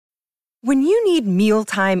When you need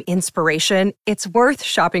mealtime inspiration, it's worth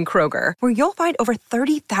shopping Kroger, where you'll find over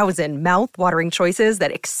 30,000 mouth-watering choices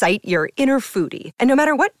that excite your inner foodie. And no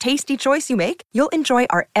matter what tasty choice you make, you'll enjoy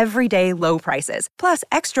our everyday low prices, plus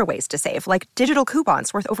extra ways to save, like digital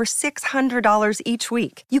coupons worth over $600 each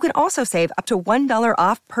week. You can also save up to $1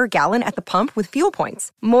 off per gallon at the pump with fuel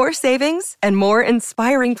points. More savings and more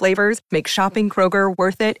inspiring flavors make shopping Kroger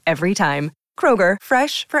worth it every time. Kroger,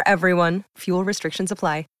 fresh for everyone. Fuel restrictions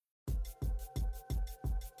apply.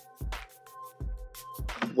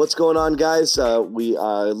 What's going on, guys? We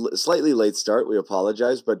slightly late start. We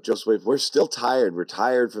apologize, but just wait. We're still tired. We're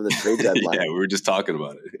tired from the trade deadline. Yeah, we were just talking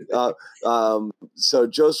about it. So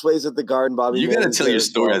Joe Sway's at the Garden. Bobby, you got to tell your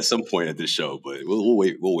story at some point at this show, but we'll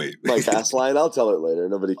wait. We'll wait. My gas line. I'll tell it later.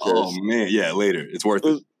 Nobody cares. Oh man, yeah, later. It's worth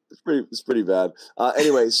it. It's pretty bad.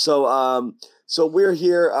 Anyway, so we're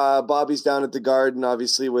here. Bobby's down at the Garden,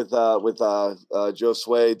 obviously with Joe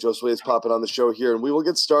Sway. Joe Sway is popping on the show here, and we will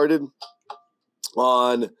get started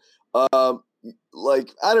on I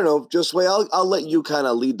don't know, just way I'll let you kind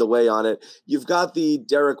of lead the way on it. You've got the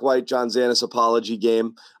Derek White, John Zanis apology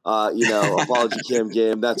game, apology cam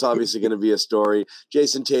game. That's obviously going to be a story.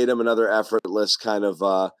 Jason Tatum, another effortless kind of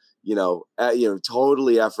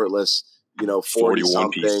totally effortless, 40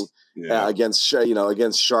 something against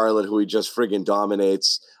Charlotte, who he just friggin'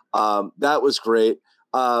 dominates. That was great.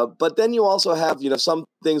 But then you also have, some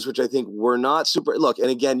things which I think were not super. Look,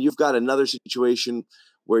 and again, you've got another situation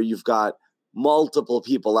where you've got multiple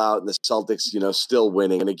people out and the Celtics, still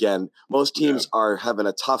winning. And again, most teams are having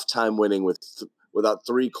a tough time winning without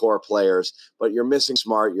three core players. But you're missing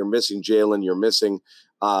Smart, you're missing Jalen, you're missing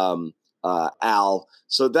Al.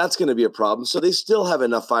 So that's going to be a problem. So they still have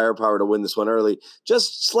enough firepower to win this one early.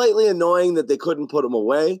 Just slightly annoying that they couldn't put them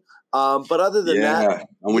away. But other than that,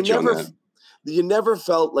 I'm with you on that. You never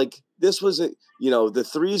felt like this was the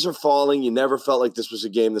threes are falling. You never felt like this was a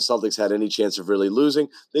game the Celtics had any chance of really losing.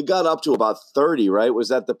 They got up to about 30, right? Was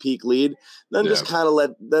that the peak lead? Then just kind of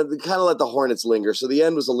let the Hornets linger. So the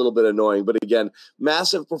end was a little bit annoying. But again,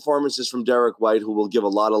 massive performances from Derek White, who we'll give a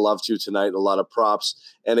lot of love to tonight, a lot of props.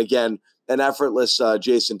 And again, an effortless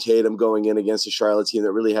Jason Tatum going in against a Charlotte team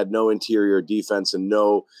that really had no interior defense and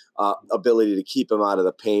no ability to keep him out of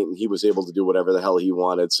the paint, and he was able to do whatever the hell he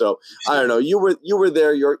wanted. So I don't know. You were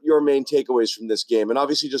there. Your main takeaways from this game, and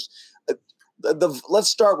obviously just let's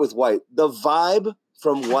start with White. The vibe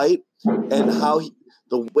from White and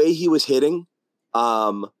the way he was hitting,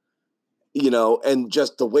 and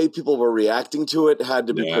just the way people were reacting to it had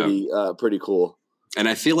to be pretty cool. And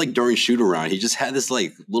I feel like during shoot around, he just had this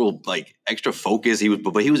little extra focus. He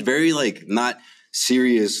was very not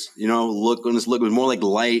serious, look on his look. It was more like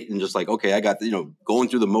light and just okay, I got going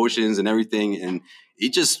through the motions and everything. And he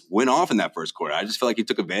just went off in that first quarter. I just feel like he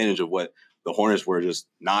took advantage of what the Hornets were just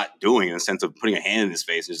not doing in the sense of putting a hand in his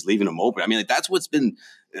face and just leaving him open. I mean, that's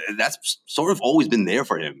sort of always been there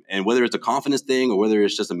for him. And whether it's a confidence thing or whether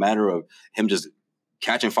it's just a matter of him just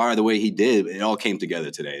catching fire the way he did, it all came together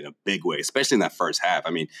today in a big way, especially in that first half. I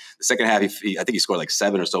mean, the second half, I think he scored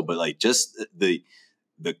 7 or so, but just the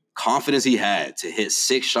confidence he had to hit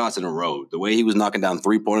 6 shots in a row, the way he was knocking down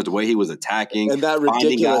 3-pointers, the way he was attacking. And that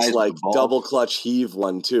ridiculous double clutch heave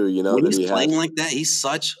one too, when he's playing like that, he's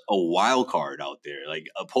such a wild card out there.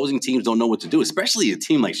 Opposing teams don't know what to do, especially a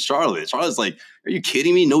team like Charlotte. Charlotte's are you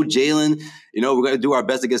kidding me? No Jalen. We're going to do our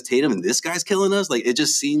best against Tatum and this guy's killing us. It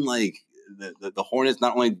just seemed like the Hornets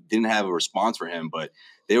not only didn't have a response for him, but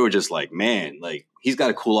they were just he's got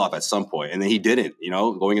to cool off at some point. And then he didn't,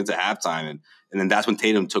 going into halftime. And then that's when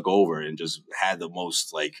Tatum took over and just had the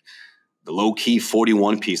most the low key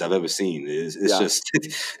 41 piece I've ever seen. It's just,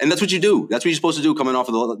 and that's what you do. That's what you're supposed to do coming off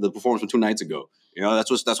of the performance from 2 nights ago. That's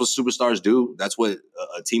what superstars do. That's what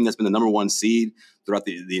a team that's been the number 1 seed throughout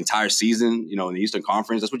the entire season, in the Eastern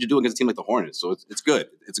Conference. That's what you do against a team like the Hornets. So it's good.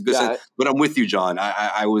 It's a good sense. But I'm with you, John.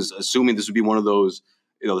 I was assuming this would be one of those,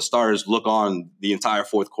 the Stars look on the entire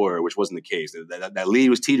fourth quarter, which wasn't the case. That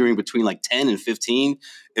lead was teetering between 10 and 15,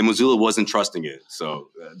 and Missoula wasn't trusting it. So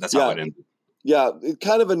that's how it ended. Yeah, it's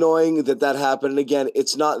kind of annoying that happened. And again,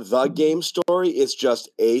 it's not the game story; it's just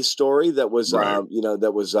a story that was, right.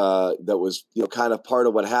 That was kind of part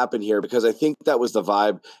of what happened here. Because I think that was the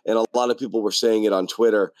vibe, and a lot of people were saying it on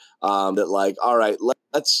Twitter that all right,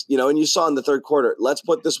 let's and you saw in the third quarter, let's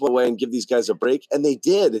put this one away and give these guys a break, and they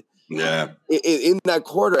did. Yeah, in that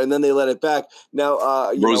quarter, and then they let it back.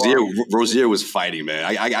 Now, Rozier was fighting, man.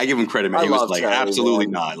 I give him credit, man. He was Terry, absolutely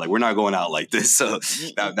man. Not. We're not going out like this. So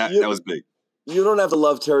that was big. You don't have to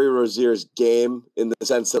love Terry Rozier's game in the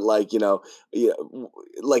sense that,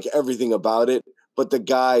 everything about it. but the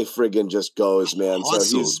guy friggin' just goes, man.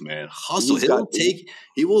 Hustles, So man. Hustle.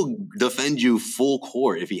 He will defend you full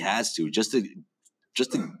court if he has to, just to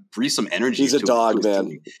breathe some energy. He's a dog,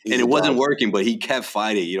 man. And it wasn't working, but he kept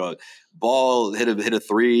fighting. Ball hit a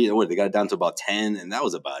three. They got it down to about 10, and that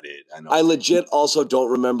was about it. I legit also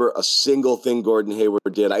don't remember a single thing Gordon Hayward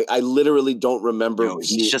did. I literally don't remember.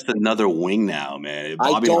 He's just another wing now, man.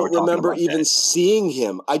 I don't remember even seeing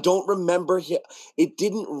him. I don't remember him. It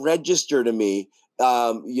didn't register to me.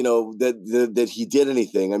 That he did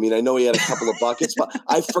anything. I mean, I know he had a couple of buckets, but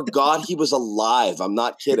I forgot he was alive. I'm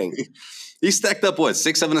not kidding. He stacked up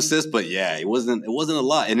 6, 7 assists, but yeah, it wasn't a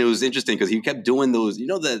lot, and it was interesting because he kept doing those.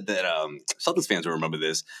 That Celtics fans will remember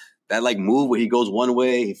this. That move where he goes one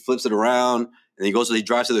way, he flips it around, and he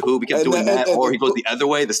drives to the hoop. He kept doing that, or he goes the other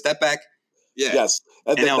way, the step back. Yeah. Yes.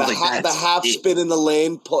 And the half spin in the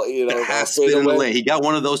lane, the half spin in the lane. He got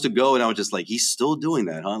one of those to go, and I was just like, he's still doing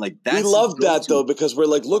that, huh? We love that though, because we're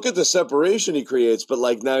like, look at the separation he creates, but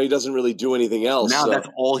now he doesn't really do anything else. Now that's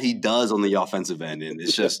all he does on the offensive end, and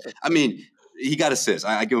it's just, I mean, he got assists.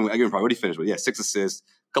 I give him probably what he finished with. Yeah, 6 assists,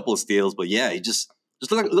 a couple of steals, but yeah, he just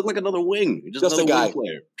looked like another wing, just another guy. wing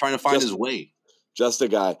player trying to find his way. Just a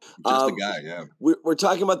guy. Yeah. We're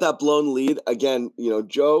talking about that blown lead again.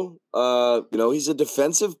 Joe. He's a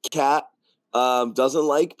defensive cat. Doesn't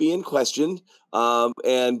like being questioned.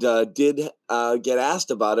 And did get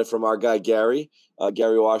asked about it from our guy Gary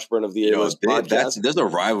Washburn of the A-List podcast. There's a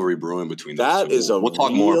rivalry brewing between those two. We'll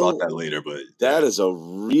talk more about that later, but that is a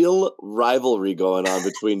real rivalry going on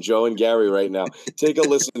between Joe and Gary right now. Take a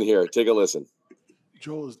listen here. Take a listen.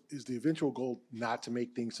 Joel, is the eventual goal not to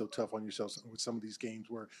make things so tough on yourself with some of these games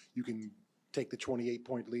where you can take the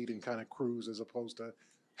 28-point lead and kind of cruise as opposed to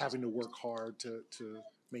having to work hard to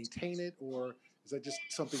maintain it? Or is that just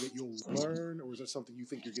something that you'll learn, or is that something you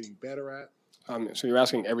think you're getting better at? So you're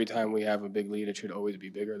asking every time we have a big lead, it should always be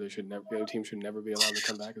bigger? The other team should never be allowed to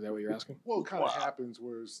come back? Is that what you're asking? Well, it kind of happens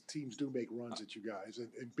where teams do make runs at you guys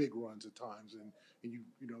and big runs at times, and you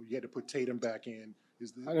had to put Tatum back in.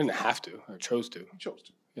 I didn't have to. I chose to. You chose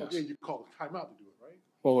to. Yes. Yeah, you called a timeout to do it, right?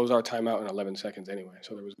 Well, it was our timeout in 11 seconds anyway,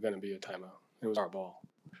 so there was going to be a timeout. It was our ball.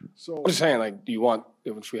 So I'm just saying,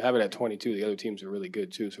 if we have it at 22, the other teams are really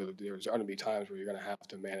good too. So there's going to be times where you're going to have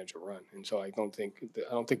to manage a run, and so I don't think the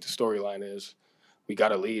storyline is we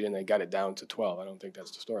got a lead and they got it down to 12. I don't think that's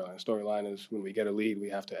the storyline. The storyline is when we get a lead, we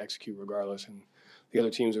have to execute regardless, and the other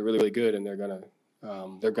teams are really, really good, and they're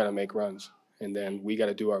gonna make runs, and then we got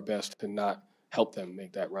to do our best to not help them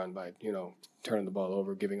make that run by turning the ball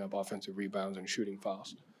over, giving up offensive rebounds, and shooting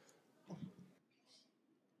fouls.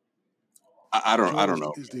 I don't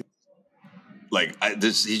know.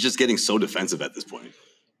 He's just getting so defensive at this point.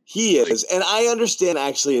 He is, and I understand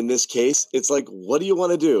actually in this case, it's what do you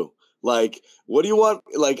want to do? What do you want?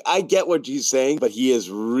 I get what he's saying, but he is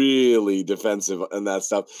really defensive and that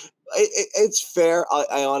stuff. It's fair.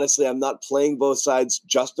 I honestly, I'm not playing both sides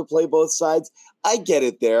just to play both sides. I get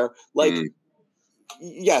it there.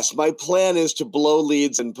 Yes, my plan is to blow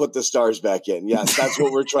leads and put the stars back in. Yes, that's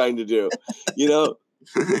what we're trying to do. Yeah,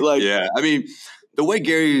 I mean, the way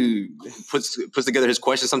Gary puts together his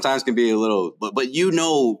questions sometimes can be a little, but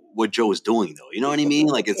what Joe is doing though. You know what I mean?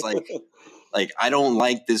 It's I don't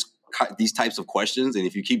like these types of questions, and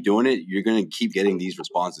if you keep doing it, you're gonna keep getting these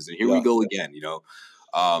responses. And here we go again.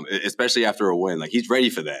 Especially after a win, he's ready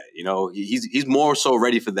for that. He's more so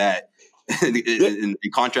ready for that in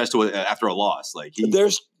contrast to after a loss.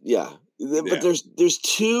 There's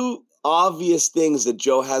two obvious things that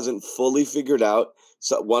Joe hasn't fully figured out.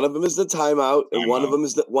 So one of them is the timeout, and one of them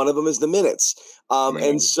is the minutes.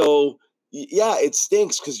 And so it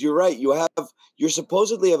stinks because you're right. You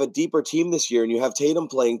supposedly have a deeper team this year, and you have Tatum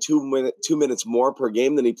playing 2 minutes more per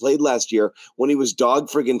game than he played last year when he was dog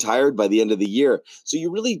friggin' tired by the end of the year. So you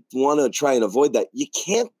really want to try and avoid that. You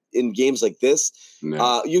can't in games like this.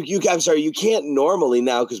 No. You can't normally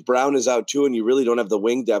now because Brown is out too, and you really don't have the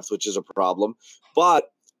wing depth, which is a problem. But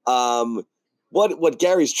what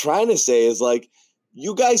Gary's trying to say is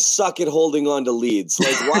you guys suck at holding on to leads.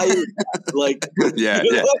 Why? Yeah.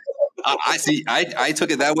 I see. I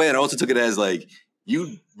took it that way, and I also took it as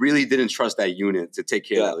you really didn't trust that unit to take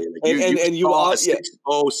care of that lead. You saw a 6-0,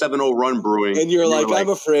 7-0 run brewing, and you're I'm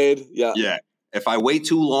afraid. Yeah. If I wait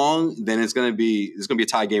too long, then it's gonna be a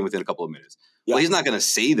tie game within a couple of minutes. Yeah. Well, he's not gonna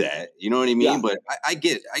say that. You know what I mean? Yeah. But I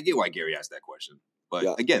get why Gary asked that question.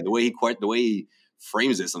 But again, the way he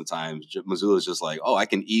frames it, sometimes Mazzulla's just oh, I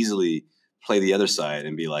can easily play the other side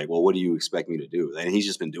and be well, what do you expect me to do? And he's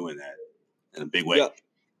just been doing that in a big way. Yeah.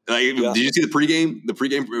 Did you see the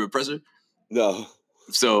pregame presser? No.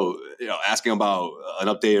 So asking about an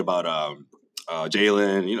update about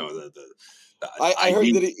Jalen, I heard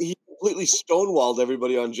that he completely stonewalled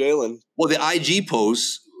everybody on Jalen. Well, the IG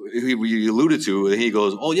post he alluded to, and he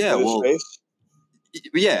goes, "Oh yeah, well,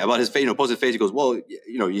 yeah, about his face, post his face." He goes, "Well,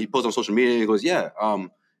 he posts on social media." And he goes, "Yeah," and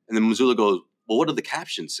then Mazzulla goes, "Well, what do the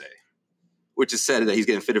captions say?" Which is said that he's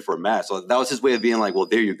getting fitted for a match. So that was his way of being like, "Well,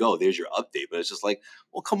 there you go, there's your update." But it's just like,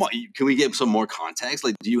 well, come on, can we get some more context?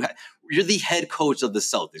 Like, you're the head coach of the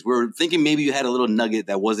Celtics. We were thinking maybe you had a little nugget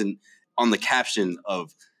that wasn't on the caption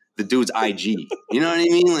of the dude's IG. You know what I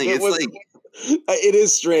mean? Like, it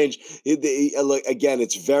is strange. Look, again,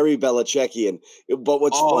 it's very Belichickian. But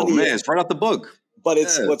what's funny? Man, it's right out the book. But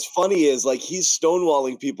what's funny is like he's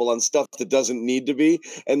stonewalling people on stuff that doesn't need to be,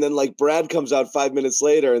 and then like Brad comes out 5 minutes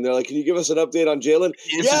later, and they're like, "Can you give us an update on Jalen?"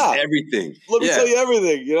 Yeah, everything. Let me tell you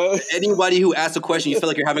everything. Anybody who asks a question, you feel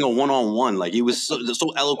like you're having a one-on-one. Like he was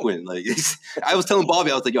so eloquent. Like I was telling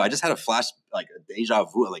Bobby, I was like, "Yo, I just had a flash, like a deja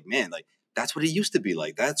vu. Like, man, like that's what it used to be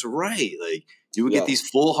like. That's right. Like you would get these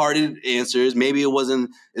full-hearted answers. Maybe it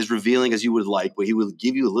wasn't as revealing as you would like, but he would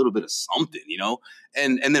give you a little bit of something,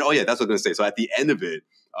 And then, oh yeah, that's what I was gonna say. So at the end of it,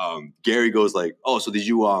 Gary goes like, "Oh, so did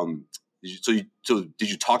you did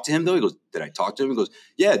you talk to him though?" He goes, "Did I talk to him?" He goes,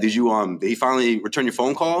 "Yeah." Did he finally return your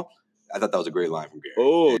phone call? I thought that was a great line from Gary.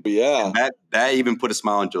 Oh, yeah. And that even put a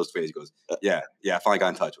smile on Joe's face. He goes, "Yeah, I finally got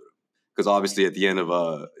in touch with him." Because obviously at the end of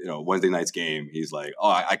Wednesday night's game, he's like, "Oh,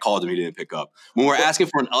 I called him, he didn't pick up." When we're asking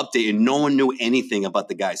for an update and no one knew anything about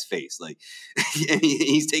the guy's face, like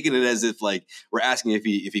he's taking it as if like we're asking if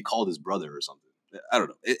he called his brother or something. I don't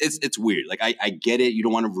know. It's weird. Like I get it. You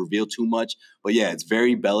don't want to reveal too much, but yeah, it's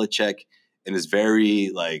very Belichick and it's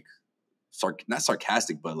very like not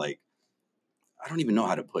sarcastic, but like I don't even know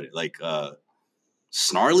how to put it. Like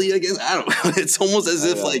snarly, I guess. I don't know. It's almost as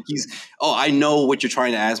if like I know what you're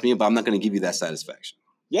trying to ask me, but I'm not going to give you that satisfaction.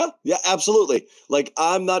 Yeah, absolutely. Like,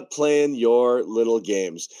 I'm not playing your little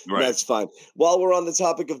games. Right. That's fine. While we're on the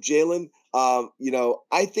topic of Jalen,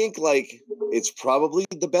 I think like it's probably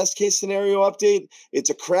the best case scenario update. It's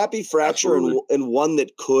a crappy fracture and one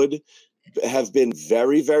that could have been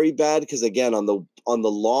very, very bad because again, on the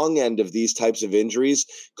long end of these types of injuries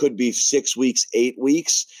could be 6 weeks, 8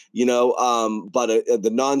 weeks, but the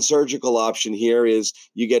non-surgical option here is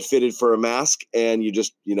you get fitted for a mask and you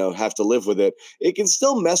just, have to live with it. It can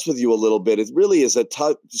still mess with you a little bit. It really is a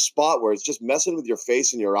tough spot where it's just messing with your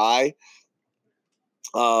face and your eye.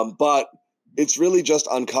 But it's really just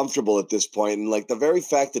uncomfortable at this point. And like the very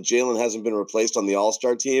fact that Jalen hasn't been replaced on the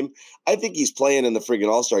All-Star team, I think he's playing in the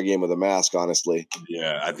friggin' All-Star game with a mask, honestly.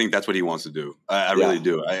 Yeah, I think that's what he wants to do. I really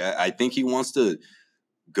do. I think he wants to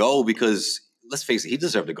go because let's face it, he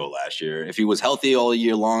deserved to go last year. If he was healthy all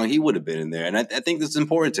year long, he would have been in there. And I think that's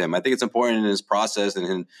important to him. I think it's important in his process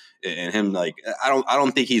and him like I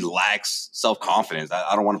don't think he lacks self-confidence.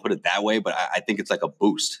 I don't want to put it that way, but I think it's like a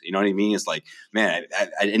boost. You know what I mean? It's like, man,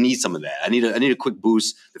 I need some of that. I need a quick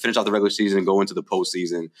boost to finish out the regular season and go into the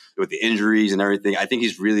postseason with the injuries and everything. I think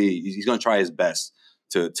he's going to try his best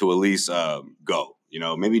to at least go.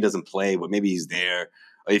 Maybe he doesn't play, but maybe he's there.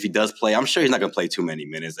 If he does play, I'm sure he's not going to play too many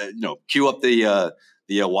minutes. Cue up the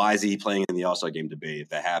why is he playing in the All-Star game debate if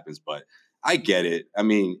that happens. But I get it. I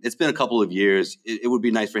mean, it's been a couple of years. It would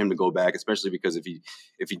be nice for him to go back, especially because if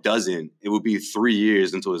he doesn't, it would be 3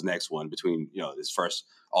 years until his next one between his first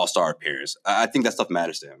All-Star appearance. I think that stuff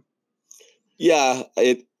matters to him. Yeah,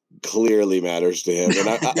 it clearly matters to him.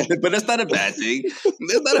 And but that's not a bad thing.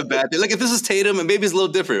 That's not a bad thing. Like if this is Tatum, and maybe it's a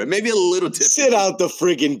little different. Maybe a little different. Sit out the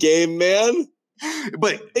friggin' game, man.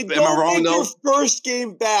 But am I wrong though? Your first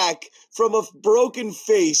game back from a broken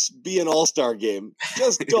face be an All-Star game.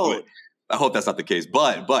 Just don't. I hope that's not the case.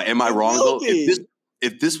 But am I wrong though?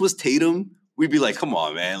 If this was Tatum, we'd be like, come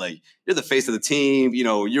on, man. Like you're the face of the team.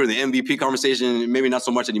 You're in the MVP conversation. Maybe not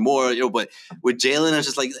so much anymore. But with Jalen, it's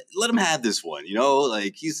just like let him have this one.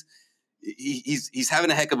 Like he's having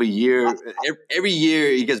a heck of a year. Every year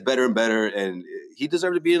he gets better and better, and he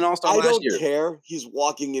deserved to be an All-Star last year. I don't care. He's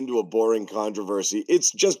walking into a boring controversy.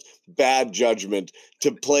 It's just bad judgment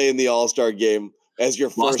to play in the All-Star game as your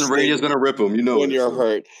first. Boston Radio's going to rip him, when you're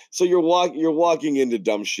hurt. So you're walking into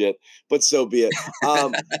dumb shit, but so be it.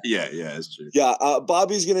 Yeah, it's true. Yeah,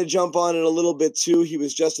 Bobby's going to jump on in a little bit too. He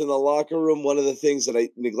was just in the locker room. One of the things that I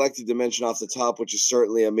neglected to mention off the top, which is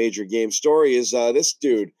certainly a major game story, is this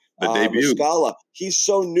dude. The debut. Muscala. He's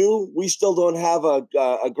so new. We still don't have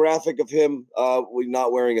a graphic of him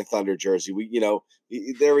not wearing a Thunder jersey.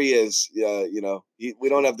 There he is. We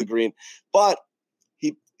don't have the green, but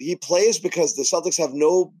he plays because the Celtics have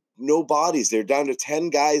no bodies. They're down to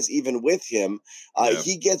 10 guys even with him.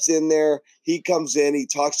 He gets in there. He comes in. He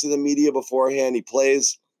talks to the media beforehand. He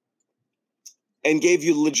plays. and gave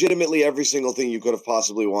you legitimately every single thing you could have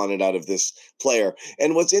possibly wanted out of this player.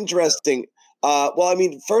 And what's interesting,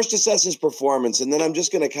 first assess his performance, and then I'm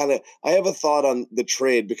just going to I have a thought on the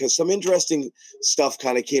trade because some interesting stuff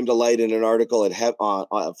kind of came to light in an article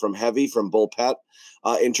from Bullpet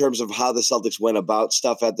in terms of how the Celtics went about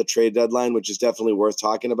stuff at the trade deadline, which is definitely worth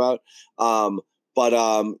talking about. I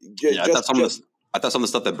thought some of the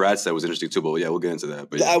stuff that Brad said was interesting too, but yeah, we'll get into that.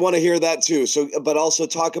 But yeah. I want to hear that too. So, but also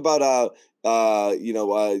talk about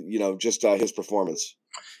his performance.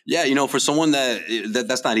 Yeah, for someone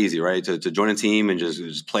that's not easy, right? To join a team and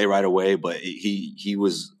just play right away. But he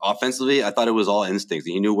was offensively, I thought it was all instinct.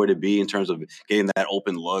 He knew where to be in terms of getting that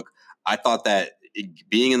open look. I thought that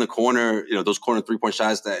being in the corner, those corner 3-point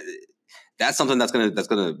shots, that's something that's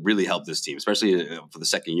gonna really help this team, especially for the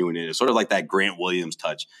second unit. It's sort of like that Grant Williams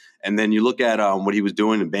touch. And then you look at what he was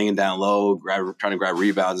doing and banging down low, trying to grab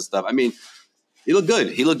rebounds and stuff. I mean, he looked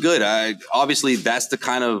good. Obviously, that's the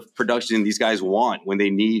kind of production these guys want when they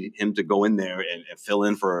need him to go in there and fill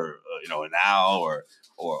in for an Al or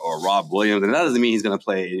Rob Williams. And that doesn't mean he's going to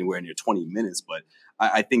play anywhere near 20 minutes. But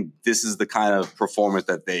I think this is the kind of performance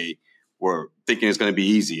that they were thinking is going to be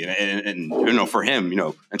easy. And for him,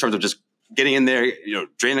 in terms of just getting in there,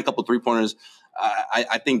 draining a couple 3-pointers.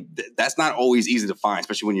 I think that's not always easy to find,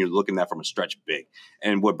 especially when you're looking at from a stretch big.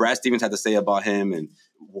 And what Brad Stevens had to say about him and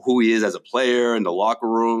who he is as a player in the locker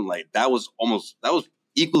room, that was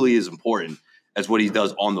equally as important as what he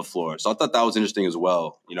does on the floor. So I thought that was interesting as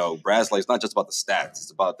well. Brad's it's not just about the stats;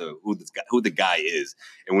 it's about who the guy is.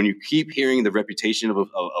 And when you keep hearing the reputation of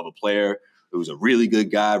a player who's a really good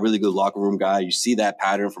guy, really good locker room guy, you see that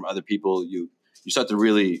pattern from other people. You start to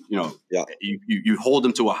really, you hold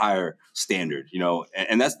them to a higher standard,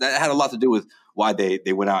 and that had a lot to do with why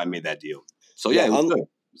they went out and made that deal. So yeah, it was good.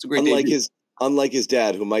 It's a great debut. Unlike his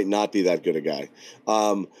dad, who might not be that good a guy.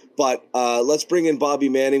 But let's bring in Bobby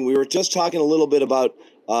Manning. We were just talking a little bit about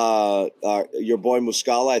your boy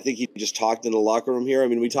Muscala. I think he just talked in the locker room here. I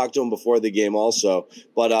mean, we talked to him before the game also.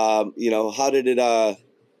 But how did it?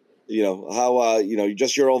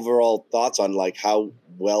 Just your overall thoughts on how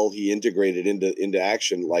well he integrated into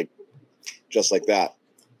action, just like that.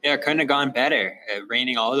 Yeah, couldn't have gone better.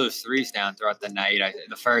 Raining all those threes down throughout the night.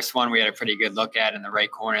 The first one we had a pretty good look at in the right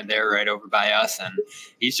corner there, right over by us, and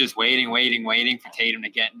he's just waiting for Tatum to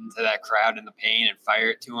get into that crowd in the paint and fire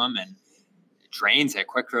it to him, and it drains it.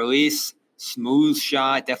 Quick release, smooth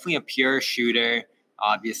shot, definitely a pure shooter.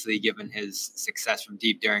 Obviously, given his success from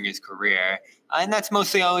deep during his career. And that's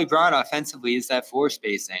mostly all he brought offensively is that floor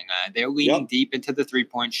spacing. They're leaning deep into the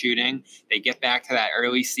 3-point shooting. They get back to that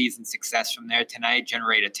early season success from there tonight,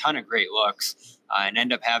 generate a ton of great looks, and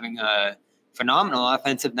end up having a phenomenal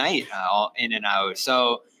offensive night all in and out.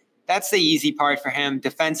 So that's the easy part for him.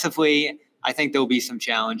 Defensively, I think there'll be some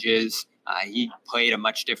challenges. He played a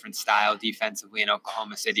much different style defensively in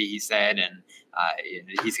Oklahoma City, he said, and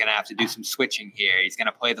he's going to have to do some switching here. He's going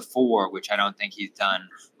to play the 4, which I don't think he's done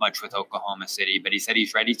much with Oklahoma City, but he said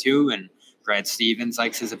he's ready to, and Brad Stevens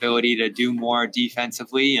likes his ability to do more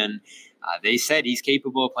defensively, and they said he's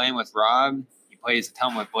capable of playing with Rob. He plays a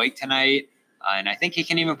ton with Blake tonight, and I think he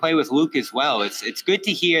can even play with Luke as well. It's good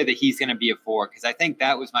to hear that he's going to be a 4, because I think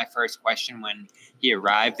that was my first question when he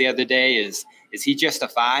arrived the other day is he just a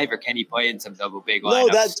 5, or can he play in some double big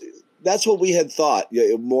lineups? No, that's what we had thought,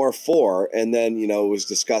 more 4. And then, it was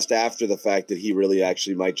discussed after the fact that he really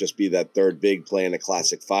actually might just be that third big playing a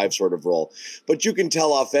classic 5 sort of role. But you can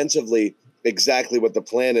tell offensively exactly what the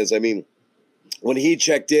plan is. I mean, when he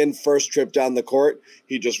checked in, first trip down the court,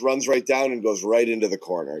 he just runs right down and goes right into the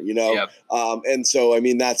corner, Yep. And so, I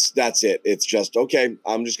mean, that's it. It's just, okay,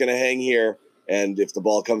 I'm just going to hang here. And if the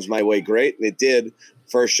ball comes my way, great. And it did.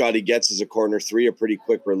 First shot he gets is a corner 3, a pretty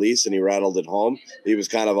quick release, and he rattled it home. He was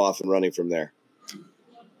kind of off and running from there.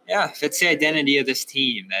 Yeah, that's the identity of this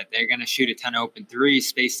team, that they're going to shoot a ton of open threes,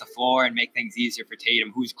 space the floor, and make things easier for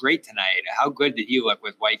Tatum, who's great tonight. How good did he look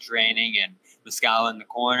with White draining and Muscala in the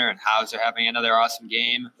corner and Hauser having another awesome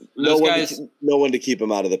game? No one to keep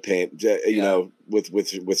him out of the paint,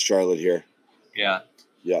 with Charlotte here. Yeah.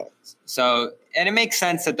 Yeah. So, and it makes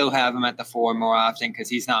sense that they'll have him at the 4 more often because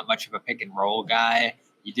he's not much of a pick and roll guy.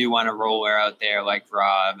 You do want a roller out there like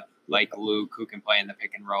Rob, like Luke, who can play in the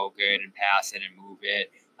pick and roll good and pass it and move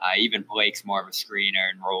it. Even Blake's more of a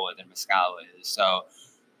screener and roller than Muscala is. So,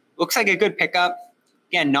 looks like a good pickup.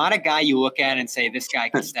 Again, not a guy you look at and say this guy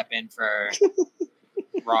could step in for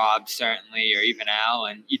Rob, certainly, or even Al.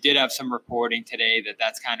 And you did have some reporting today that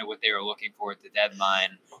that's kind of what they were looking for at the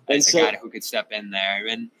deadline. As a guy who could step in there.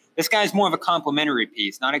 And this guy's more of a complementary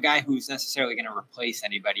piece, not a guy who's necessarily going to replace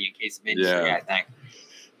anybody in case of injury, I think.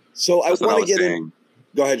 So I want to get in.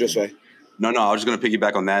 Go ahead, Josue. No, I was just gonna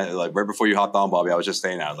piggyback on that. Like right before you hopped on, Bobby, I was just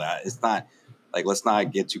saying that. I was like, it's not like let's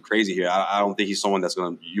not get too crazy here. I don't think he's someone that's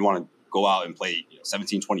you want to go out and play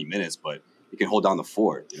 17, 20 minutes, but he can hold down the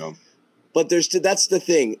fort. But that's the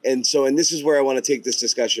thing, and this is where I want to take this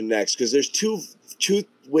discussion next, because there's two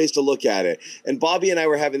ways to look at it. And Bobby and I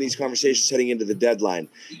were having these conversations heading into the deadline.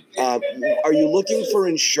 Are you looking for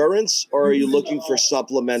insurance or are you looking for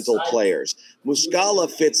supplemental players? Muscala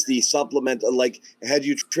fits the supplemental. Like, had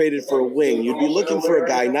you traded for a wing, you'd be looking for a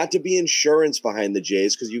guy not to be insurance behind the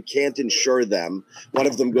Jays, because you can't insure them. One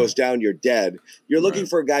of them goes down, you're dead. You're looking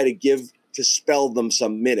for a guy to spell them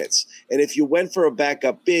some minutes. And if you went for a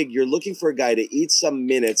backup big, you're looking for a guy to eat some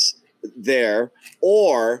minutes there,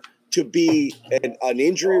 or to be an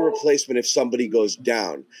injury replacement if somebody goes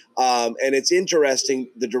down. And it's interesting,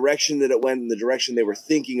 the direction that it went and the direction they were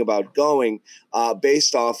thinking about going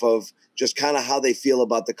based off of just kind of how they feel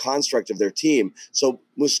about the construct of their team. So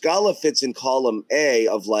Muscala fits in column A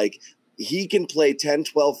of like, he can play 10,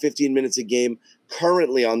 12, 15 minutes a game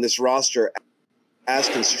currently on this roster as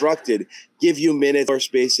constructed, give you minutes or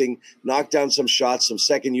spacing, knock down some shots, some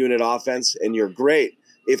second unit offense, and you're great.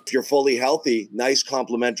 If you're fully healthy, nice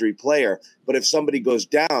complementary player. But if somebody goes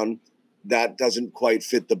down, that doesn't quite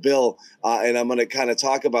fit the bill. And I'm going to kind of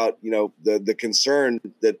talk about, the concern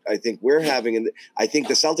that I think we're having. And I think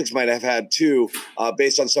the Celtics might have had too,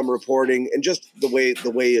 based on some reporting and just the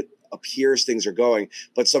way it appears things are going.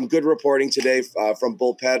 But some good reporting today from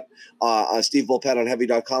Bullpet, Steve Bullpet on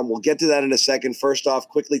heavy.com. We'll get to that in a second. First off,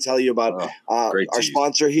 quickly tell you about our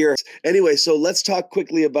sponsor here. Anyway, so let's talk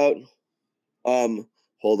quickly about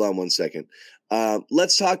hold on one second.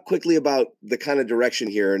 Let's talk quickly about the kind of direction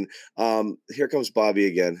here. And here comes Bobby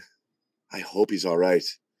again. I hope he's all right.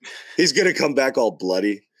 He's going to come back all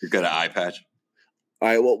bloody. You've got an eye patch. All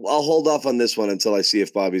right. Well, I'll hold off on this one until I see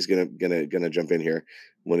if Bobby's gonna jump in here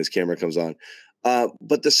when his camera comes on.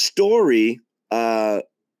 But the story,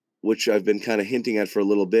 which I've been kind of hinting at for a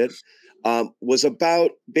little bit, was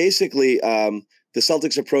about basically the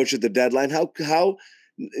Celtics' approach at the deadline. How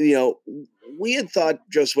we had thought,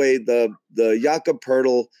 Josue, the Jakob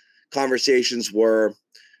Poeltl conversations were,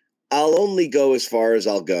 I'll only go as far as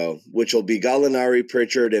I'll go, which will be Gallinari,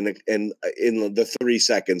 Pritchard, and in the 3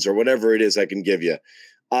 seconds or whatever it is I can give you.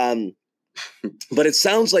 But it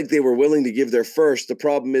sounds like they were willing to give their first. The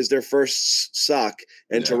problem is their first suck,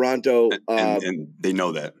 and Toronto and they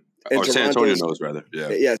know that. Or San Antonio knows, rather.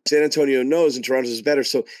 Yeah, San Antonio knows, and Toronto's better.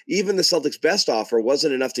 So even the Celtics' best offer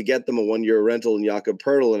wasn't enough to get them a 1-year rental in Jakob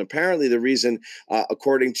Poeltl. And apparently the reason,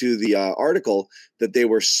 according to the article, that they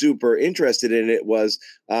were super interested in it was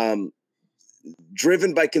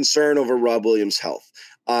driven by concern over Rob Williams' health.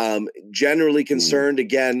 Generally concerned,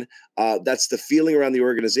 again, that's the feeling around the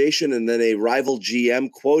organization. And then a rival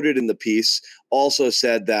GM quoted in the piece also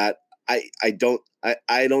said that I don't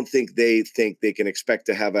think they can expect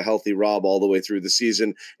to have a healthy Rob all the way through the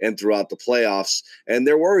season and throughout the playoffs, and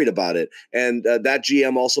they're worried about it. And that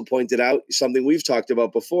GM also pointed out something we've talked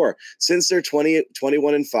about before. Since their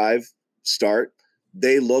 21-5 start,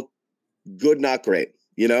 they look good, not great.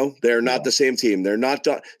 They're not the same team. They're not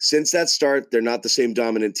since that start. They're not the same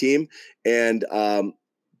dominant team, and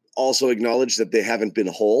also acknowledge that they haven't been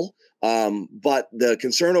whole. But the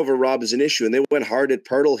concern over Rob is an issue, and they went hard at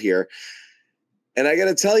Poeltl here. And I got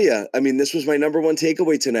to tell you, I mean, this was my number one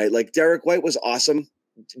takeaway tonight. Like, Derek White was awesome.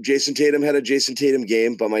 Jason Tatum had a Jason Tatum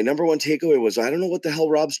game, but my number one takeaway was, I don't know what the hell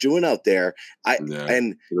Rob's doing out there.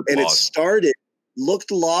 And it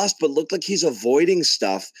looked lost, but looked like he's avoiding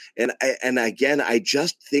stuff. And again, I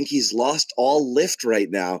just think he's lost all lift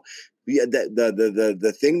right now. Yeah,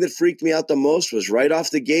 the thing that freaked me out the most was right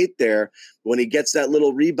off the gate there when he gets that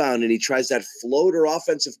little rebound and he tries that floater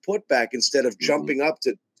offensive putback instead of jumping up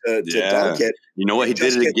to dunk it. You know what? He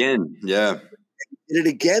did it again. Yeah. He did it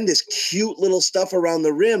again, this cute little stuff around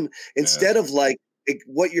the rim instead of like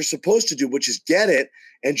what you're supposed to do, which is get it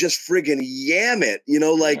and just friggin' yam it,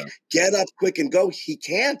 get up quick and go. He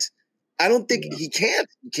can't. I don't think he can't.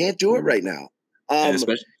 He can't do it right now.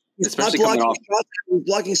 Especially coming off. He's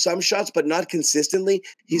blocking some shots, but not consistently.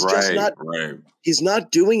 He's just not. Right. He's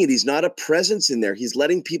not doing it. He's not a presence in there. He's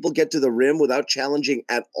letting people get to the rim without challenging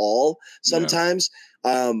at all. Sometimes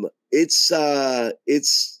it's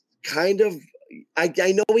kind of.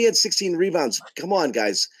 I know he had 16 rebounds. Come on,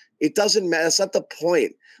 guys. It doesn't matter. That's not the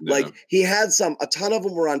point. Yeah. Like, he had a ton of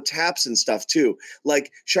them were on taps and stuff too.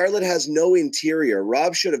 Like, Charlotte has no interior.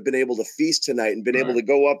 Rob should have been able to feast tonight and been able to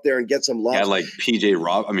go up there and get some love. Yeah, like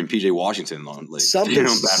PJ Washington on like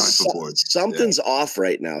something's off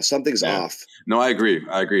right now. Something's off. No, I agree,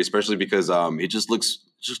 especially because he just looks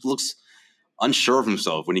unsure of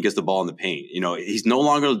himself when he gets the ball in the paint. You know, he's no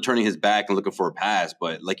longer turning his back and looking for a pass,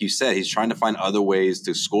 but like you said, he's trying to find other ways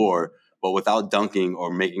to score, but without dunking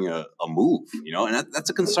or making a move, you know, and that's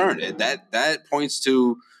a concern. That points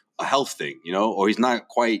to a health thing, you know, or he's not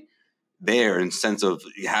quite there in sense of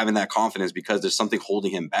having that confidence because there's something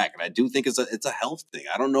holding him back. And I do think it's a health thing.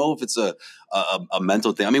 I don't know if it's a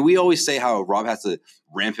mental thing. I mean, we always say how Rob has to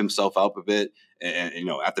ramp himself up a bit and you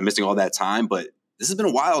know, after missing all that time, but this has been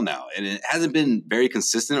a while now and it hasn't been very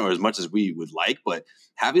consistent or as much as we would like, but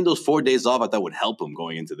having those 4 days off, I thought would help him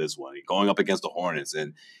going into this one, going up against the Hornets.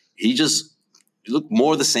 And he looked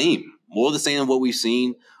more the same of what we've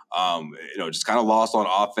seen. You know, just kind of lost on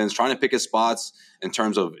offense, trying to pick his spots in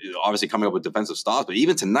terms of, you know, obviously coming up with defensive stops. But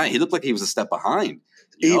even tonight, he looked like he was a step behind.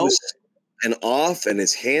 He was and off, and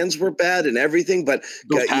his hands were bad and everything. But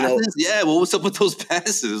those passes, yeah, what was up with those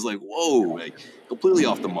passes? Like, whoa, like completely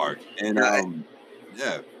off the mark. And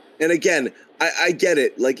yeah. And again, I get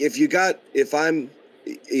it. Like if I'm,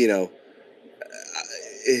 you know,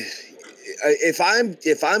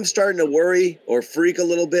 if I'm starting to worry or freak a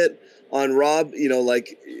little bit on Rob, you know,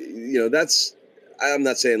 like, you know, that's, I'm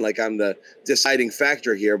not saying like I'm the deciding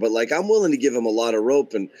factor here, but like I'm willing to give him a lot of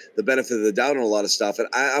rope and the benefit of the doubt on a lot of stuff. And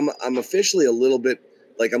I'm officially a little bit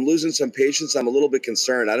like I'm losing some patience. I'm a little bit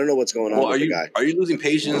concerned. I don't know what's going on with the guy. Are you losing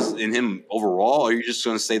patience in him overall? Or are you just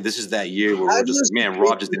going to say this is that year where we're just like, man,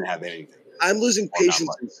 Rob just didn't have anything? I'm losing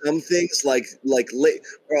patience in some things, like late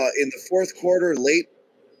in the fourth quarter, late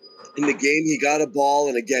in the game, he got a ball,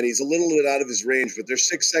 and again, he's a little bit out of his range, but there's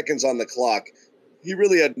 6 seconds on the clock. He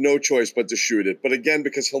really had no choice but to shoot it. But again,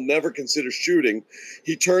 because he'll never consider shooting,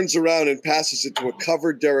 he turns around and passes it to a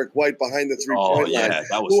covered Derek White behind the three-point line,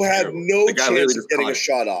 who had no chance of getting a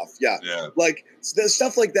shot off. Yeah. Like,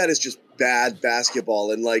 stuff like that is just bad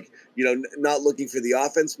basketball. And, like, you know, not looking for the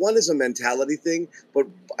offense. One is a mentality thing, but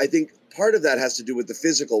I think part of that has to do with the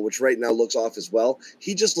physical, which right now looks off as well.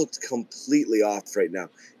 He just looked completely off right now.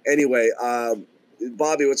 Anyway,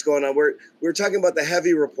 Bobby, what's going on? We're talking about the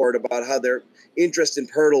Heavy report about how their interest in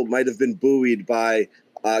Pirtle might have been buoyed by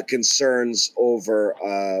concerns over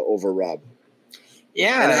Rob.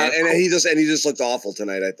 Yeah, and he just looked awful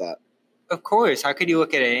tonight, I thought. Of course, how could you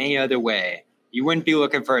look at it any other way? You wouldn't be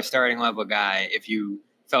looking for a starting level guy if you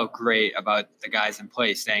felt great about the guys in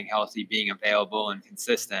place staying healthy, being available, and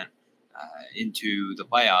consistent into the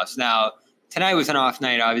playoffs. Now, tonight was an off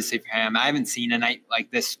night, obviously, for him. I haven't seen a night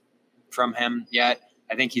like this from him yet.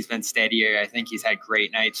 I think he's been steadier. I think he's had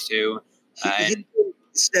great nights too. He's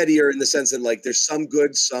steadier in the sense that, like, there's some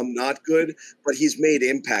good, some not good, but he's made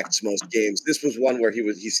impacts most games. This was one where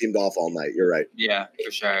he seemed off all night. You're right. Yeah,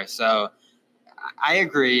 for sure. So I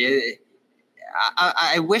agree.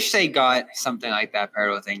 I wish they got something like that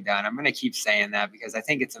Pirtle thing done. I'm going to keep saying that because I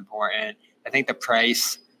think it's important. I think the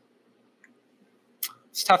price,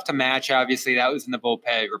 it's tough to match, obviously. That was in the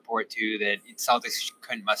bullpen report, too, that Celtics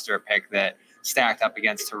couldn't muster a pick that stacked up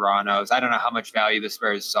against Toronto's. I don't know how much value the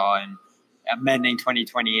Spurs saw in amending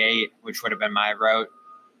 2028, which would have been my route,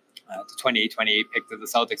 the 28 pick that the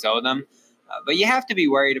Celtics owe them. But you have to be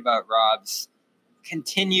worried about Rob's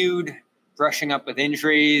continued brushing up with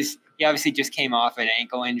injuries. He obviously just came off an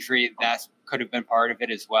ankle injury. That could have been part of it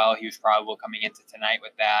as well. He was probable coming into tonight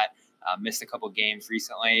with that. Missed a couple games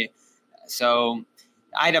recently. So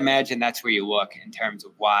I'd imagine that's where you look in terms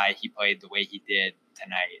of why he played the way he did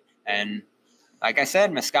tonight. And like I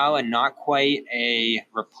said, Muscala, not quite a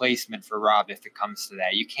replacement for Rob if it comes to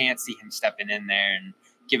that. You can't see him stepping in there and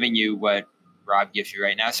giving you what Rob gives you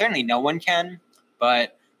right now. Certainly no one can,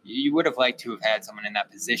 but you would have liked to have had someone in that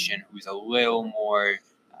position who's a little more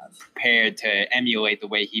prepared to emulate the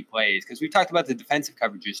way he plays. Because we've talked about the defensive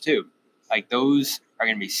coverages too. Like, those are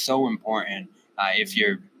going to be so important if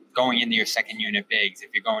you're going into your second unit bigs, if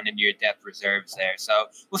you're going into your depth reserves there. So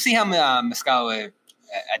we'll see how Muscala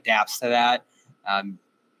adapts to that.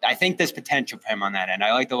 I think there's potential for him on that end.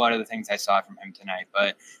 I liked a lot of the things I saw from him tonight.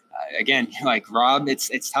 But again, like Rob,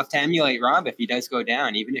 it's tough to emulate Rob if he does go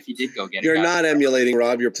down, even if he did go get it. You're not emulating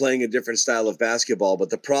Rob. You're playing a different style of basketball. But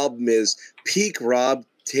the problem is peak Rob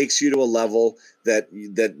takes you to a level that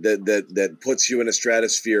puts you in a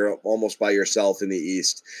stratosphere almost by yourself in the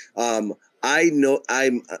East. I know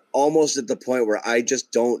I'm almost at the point where I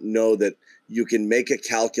just don't know that you can make a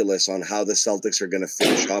calculus on how the Celtics are going to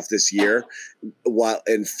finish off this year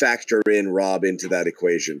and factor in Rob into that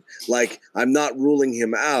equation. Like, I'm not ruling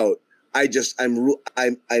him out. I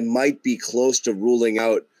might be close to ruling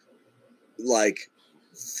out, like,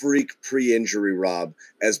 freak pre-injury Rob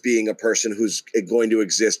as being a person who's going to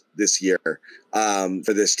exist this year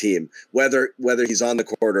for this team, whether he's on the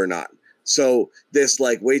court or not. So this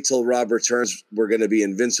like wait till Rob returns, we're going to be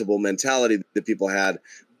invincible mentality that people had.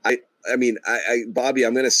 I mean, Bobby,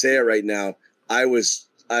 I'm going to say it right now. I was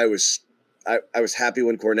happy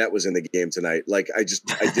when Cornette was in the game tonight. Like I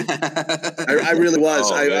really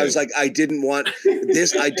was. I was like, I didn't want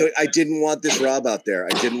this. I didn't want this Rob out there.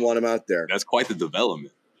 I didn't want him out there. That's quite the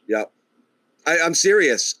development. Yeah. I'm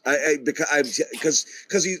serious. Because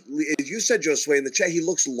he, you said, Josue, in the chat, he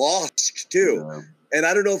looks lost too. Yeah. And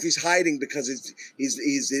I don't know if he's hiding because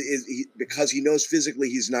because he knows physically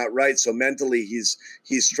he's not right. So mentally he's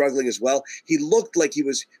struggling as well. He looked like he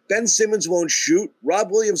was. Ben Simmons won't shoot. Rob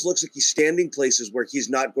Williams looks like he's standing places where he's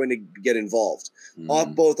not going to get involved,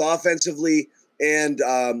 both offensively and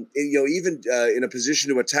even in a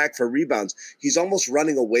position to attack for rebounds. He's almost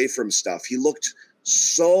running away from stuff. He looked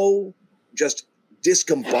so just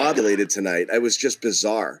discombobulated tonight. It was just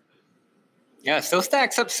bizarre. Yeah, still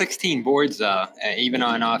stacks up 16 boards, even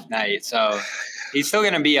on an off night. So he's still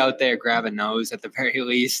going to be out there grabbing those at the very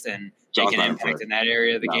least and making an impact in that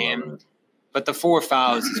area of the game. But the 4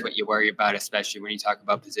 fouls is what you worry about, especially when you talk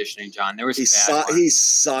about positioning, John. There was he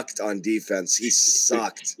sucked on defense. He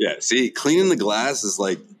sucked. Yeah, see, cleaning the glass is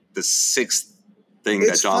like the 6th thing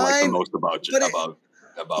that John likes the most about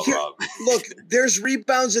Rob. Look, there's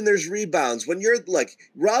rebounds and there's rebounds. When you're like,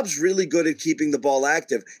 Rob's really good at keeping the ball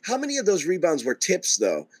active. How many of those rebounds were tips,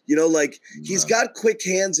 though? He's got quick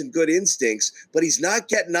hands and good instincts, but he's not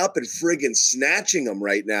getting up and friggin' snatching them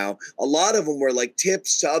right now. A lot of them were like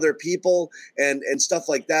tips to other people and stuff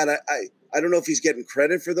like that. I don't know if he's getting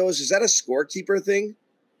credit for those. Is that a scorekeeper thing?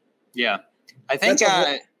 Yeah. I think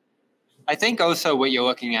also what you're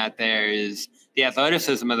looking at there is the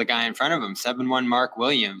athleticism of the guy in front of him, 7'1" Mark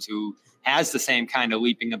Williams, who has the same kind of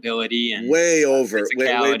leaping ability and way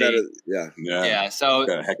better. Yeah. So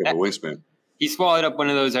got a heck of a wingspan. He swallowed up one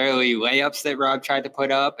of those early layups that Rob tried to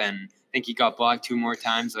put up, and I think he got blocked 2 more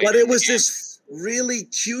times. But it was this really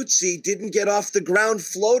cutesy, didn't get off the ground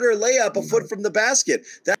floater layup a foot from the basket.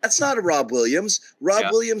 That's not a Rob Williams. Rob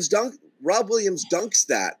Williams dunks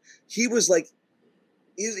that. He was like.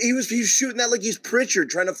 He was shooting that like he's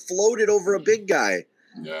Pritchard, trying to float it over a big guy.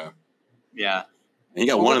 Yeah. He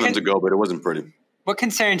got one of them to go, but it wasn't pretty. What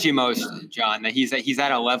concerns you most, John, that he's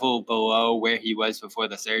at a level below where he was before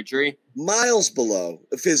the surgery? Miles below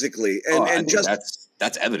physically,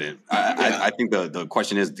 that's evident. I think the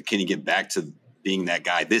question is, can he get back to being that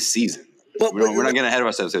guy this season? But we're not getting ahead of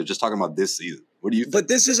ourselves. We're just talking about this season. What do you think? But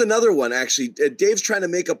this is another one, actually. Dave's trying to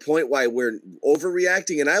make a point why we're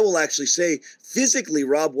overreacting, and I will actually say physically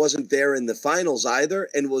Rob wasn't there in the finals either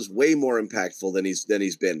and was way more impactful than he's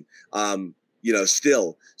been,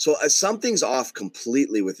 still. So something's off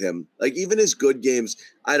completely with him. Like even his good games,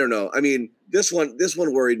 I don't know. I mean, this one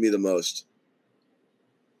worried me the most.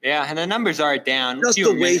 Yeah, and the numbers are down. Just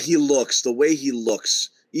the way he looks.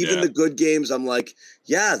 Even the good games, I'm like,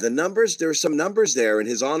 yeah, the numbers, there were some numbers there, and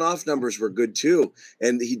his on-off numbers were good too.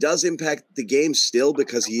 And he does impact the game still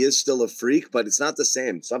because he is still a freak, but it's not the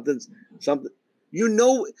same. Something. You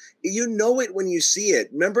know it when you see it.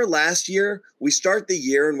 Remember last year, we start the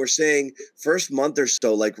year and we're saying first month or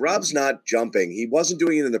so, like Rob's not jumping. He wasn't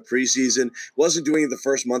doing it in the preseason, wasn't doing it the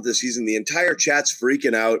first month of the season. The entire chat's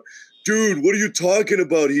freaking out. Dude, what are you talking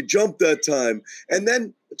about? He jumped that time. And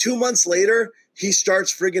then 2 months later, he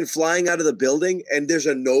starts friggin' flying out of the building, and there's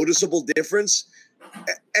a noticeable difference.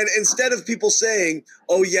 And instead of people saying,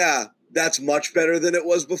 oh, yeah, that's much better than it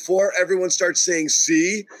was before, everyone starts saying,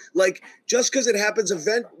 see? Like, just because it happens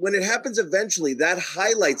when it happens eventually, that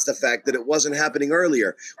highlights the fact that it wasn't happening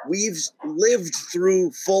earlier. We've lived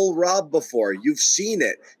through full Rob before. You've seen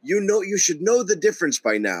it. You should know the difference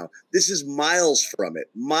by now. This is miles from it.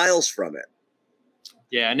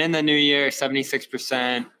 Yeah, and in the new year,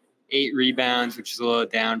 76%. 8 rebounds, which is a little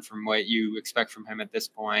down from what you expect from him at this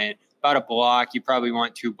point. About a block. You probably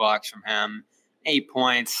want 2 blocks from him. 8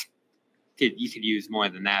 points. You could use more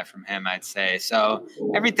than that from him, I'd say. So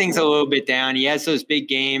everything's a little bit down. He has those big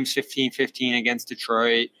games, 15-15 against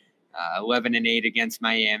Detroit, 11-8 against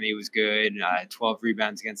Miami was good, 12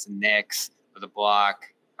 rebounds against the Knicks with a block,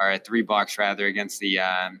 or 3 blocks rather against the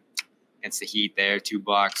Heat there, 2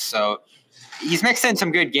 blocks. So he's mixed in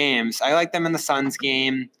some good games. I like them in the Suns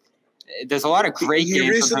game. There's a lot of great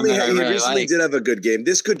games from him that I really like. He recently did have a good game.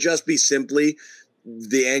 This could just be simply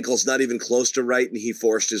the ankle's not even close to right, and he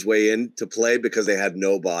forced his way in to play because they had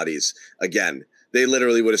no bodies. Again, they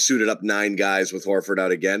literally would have suited up 9 guys with Horford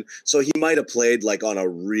out again. So he might have played like on a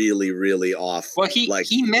really, really off. Well, he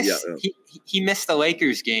missed the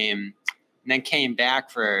Lakers game and then came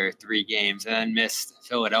back for 3 games and then missed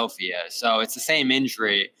Philadelphia. So it's the same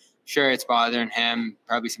injury. Sure, it's bothering him.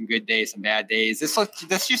 Probably some good days, some bad days. This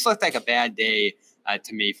just looked like a bad day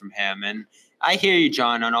to me from him. And I hear you,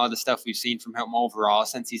 John, on all the stuff we've seen from him overall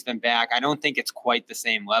since he's been back. I don't think it's quite the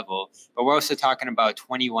same level, but we're also talking about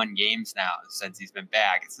 21 games now since he's been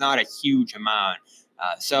back. It's not a huge amount.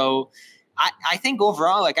 So I think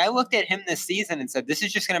overall, like I looked at him this season and said, this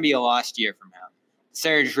is just going to be a lost year from him.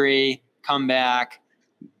 Surgery, come back,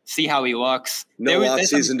 see how he looks. No off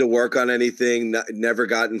season to work on anything. Never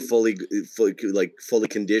gotten fully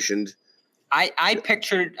conditioned. I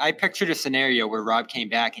pictured a scenario where Rob came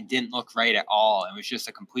back and didn't look right at all and was just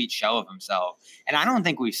a complete shell of himself. And I don't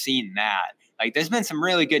think we've seen that. Like there's been some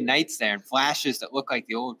really good nights there and flashes that look like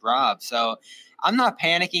the old Rob. So I'm not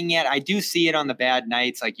panicking yet. I do see it on the bad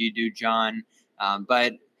nights like you do, John.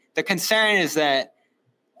 But the concern is that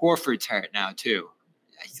Horford's hurt now too.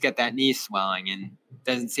 He's got that knee swelling and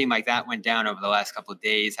doesn't seem like that went down over the last couple of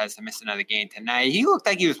days. Has to miss another game tonight. He looked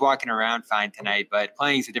like he was walking around fine tonight, but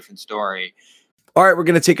playing's a different story. All right, we're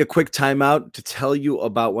going to take a quick timeout to tell you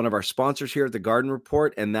about one of our sponsors here at the Garden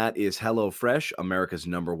Report, and that is HelloFresh, America's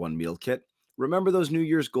 #1 meal kit. Remember those New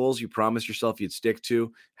Year's goals you promised yourself you'd stick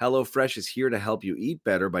to? HelloFresh is here to help you eat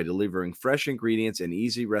better by delivering fresh ingredients and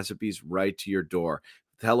easy recipes right to your door.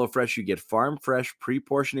 With HelloFresh, you get farm-fresh,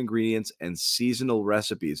 pre-portioned ingredients and seasonal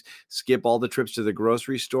recipes. Skip all the trips to the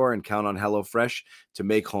grocery store and count on HelloFresh to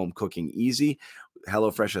make home cooking easy.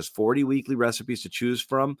 HelloFresh has 40 weekly recipes to choose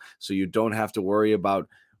from, so you don't have to worry about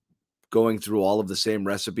going through all of the same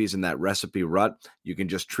recipes in that recipe rut. You can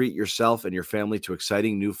just treat yourself and your family to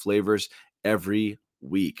exciting new flavors every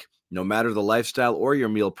week. No matter the lifestyle or your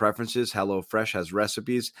meal preferences, HelloFresh has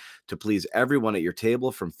recipes to please everyone at your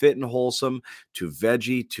table, from fit and wholesome to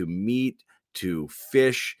veggie to meat to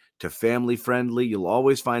fish to family friendly. You'll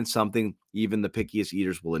always find something even the pickiest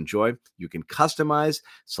eaters will enjoy. You can customize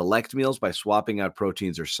select meals by swapping out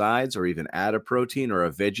proteins or sides, or even add a protein or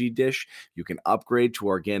a veggie dish. You can upgrade to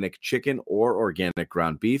organic chicken or organic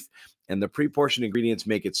ground beef. And the pre-portioned ingredients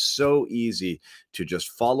make it so easy to just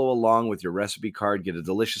follow along with your recipe card, get a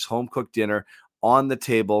delicious home-cooked dinner on the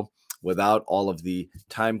table without all of the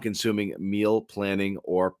time-consuming meal planning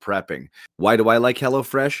or prepping. Why do I like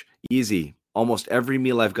HelloFresh? Easy. Almost every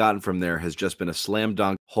meal I've gotten from there has just been a slam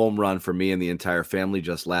dunk home run for me and the entire family.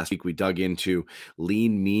 Just last week, we dug into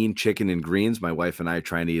lean, mean chicken and greens. My wife and I are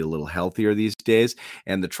trying to eat a little healthier these days,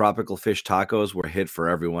 and the tropical fish tacos were a hit for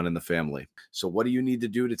everyone in the family. So what do you need to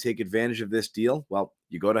do to take advantage of this deal? Well,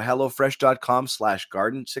 you go to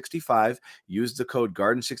HelloFresh.com/Garden65, use the code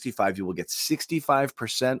Garden65. You will get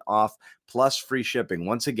 65% off plus free shipping.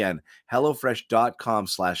 Once again,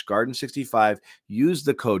 HelloFresh.com/Garden65, use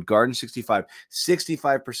the code Garden65,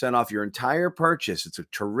 65% off your entire purchase. It's a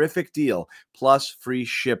terrific deal, plus free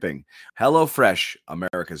shipping. HelloFresh,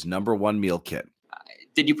 America's #1 meal kit.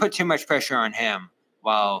 Did you put too much pressure on him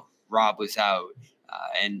while Rob was out?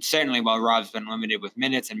 And certainly while Rob's been limited with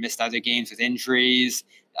minutes and missed other games with injuries,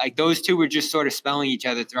 like those two were just sort of spelling each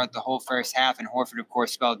other throughout the whole first half. And Horford, of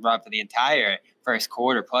course, spelled Rob for the entire first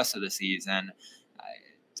quarter plus of the season.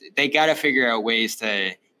 They got to figure out ways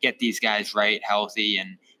to get these guys right, healthy,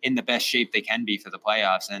 and in the best shape they can be for the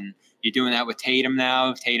playoffs. And you're doing that with Tatum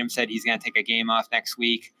now. Tatum said he's going to take a game off next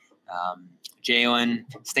week. Jalen,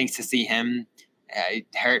 stinks to see him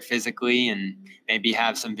hurt physically and maybe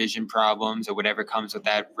have some vision problems or whatever comes with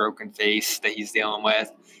that broken face that he's dealing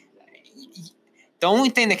with. The only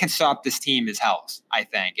thing that can stop this team is health, I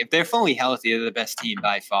think. If they're fully healthy, they're the best team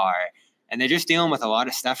by far. And they're just dealing with a lot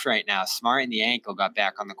of stuff right now. Smart in the ankle got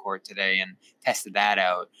back on the court today and tested that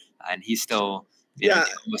out. And he's still dealing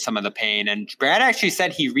with some of the pain. And Brad actually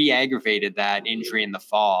said he re-aggravated that injury in the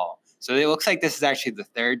fall. So it looks like this is actually the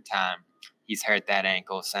third time he's hurt that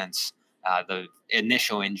ankle since the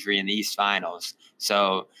initial injury in the East Finals.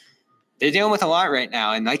 So they're dealing with a lot right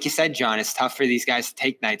now. And like you said, John, it's tough for these guys to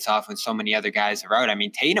take nights off when so many other guys are out. I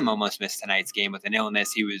mean, Tatum almost missed tonight's game with an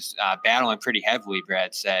illness. He was battling pretty heavily,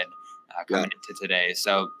 Brad said, coming into today.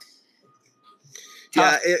 So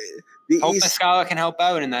tough. Hope Muscala can help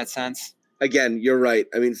out in that sense. Again, you're right.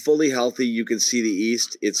 I mean, fully healthy, you can see the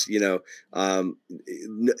East. It's, the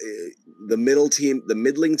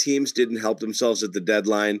middling teams didn't help themselves at the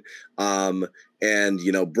deadline. And,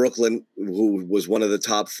 Brooklyn, who was one of the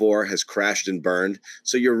top four, has crashed and burned.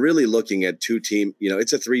 So you're really looking at two team,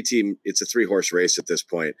 it's a 3-horse race at this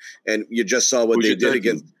point. And you just saw what they did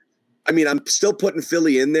against. I mean, I'm still putting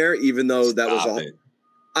Philly in there, even though that was all.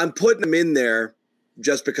 I'm putting them in there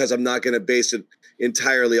just because I'm not going to base it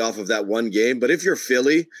entirely off of that one game. But if you're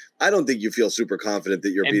Philly, I don't think you feel super confident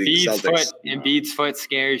that you're beating the Celtics. Embiid's foot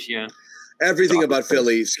scares you. Everything about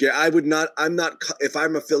Philly, if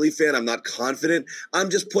I'm a Philly fan, I'm not confident. I'm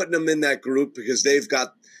just putting them in that group because they're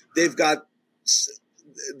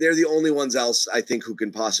the only ones else I think who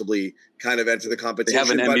can possibly kind of enter the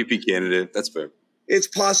competition. They have an MVP candidate. That's fair. It's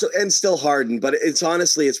possible, and still Harden, but it's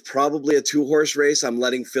probably a 2-horse race. I'm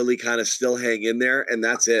letting Philly kind of still hang in there, and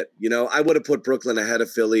that's it. I would have put Brooklyn ahead of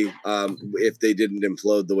Philly if they didn't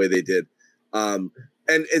implode the way they did.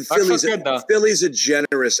 And Philly's a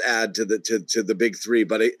generous add to the big three,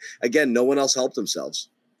 but again, no one else helped themselves.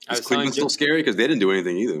 Is Cleveland still scary because they didn't do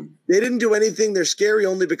anything either? They didn't do anything. They're scary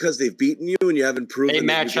only because they've beaten you and you haven't proven. They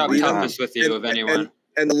match up toughest with you of anyone,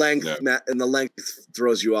 and the length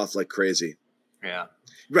throws you off like crazy. Yeah,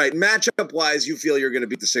 right. Matchup wise, you feel you're going to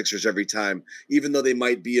beat the Sixers every time, even though they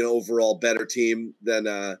might be an overall better team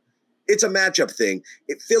than. It's a matchup thing.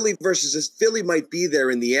 Philly might be there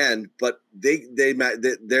in the end, but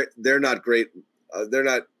they're not great. They're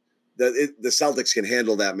not. The Celtics can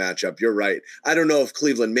handle that matchup. You're right. I don't know if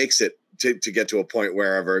Cleveland makes it to get to a point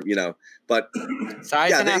wherever but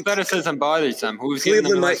size and athleticism bothers them.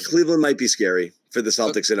 Cleveland might be scary for the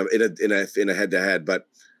Celtics in a head to head, but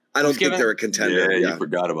I don't think they're a contender. Yeah, you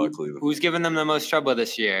forgot about Cleveland. Who's given them the most trouble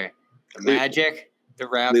this year? The Magic, the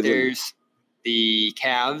Raptors, the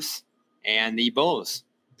Cavs. And the Bulls.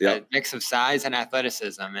 Yeah. A mix of size and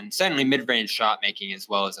athleticism, and certainly mid-range shot making as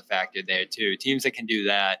well as a factor there too. Teams that can do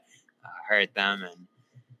that hurt them,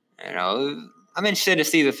 and I'm interested to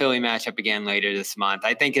see the Philly matchup again later this month.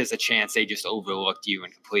 I think there's a chance they just overlooked you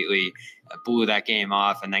and completely blew that game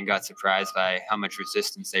off, and then got surprised by how much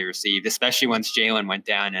resistance they received, especially once Jalen went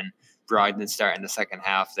down and Brogdon starting the second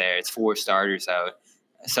half. There, it's 4 starters out.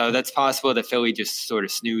 So that's possible that Philly just sort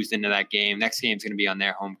of snoozed into that game. Next game's going to be on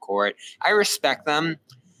their home court. I respect them,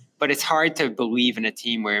 but it's hard to believe in a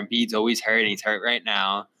team where Embiid's always hurt, and he's hurt right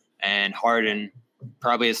now. And Harden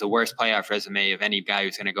probably has the worst playoff resume of any guy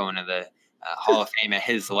who's going to go into the Hall of Fame at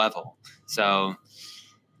his level. So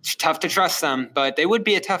it's tough to trust them, but they would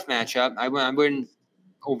be a tough matchup. I wouldn't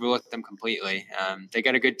overlook them completely. They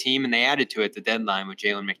got a good team, and they added to it the deadline with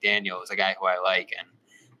Jalen McDaniels, a guy who I like, and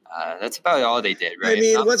that's about all they did, right? I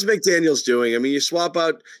mean, what's McDaniels doing? I mean, you swap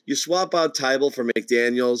out Tybal for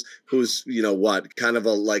McDaniels, who's kind of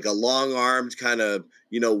a long-armed kind of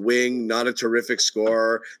wing, not a terrific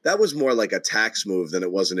scorer. That was more like a tax move than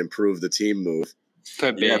it was an improve the team move.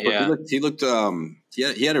 Could be, yeah. But he looked.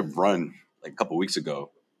 He had a run like a couple weeks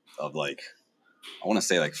ago of I want to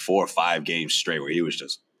say 4 or 5 games straight where he was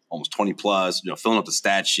just almost 20 plus, filling up the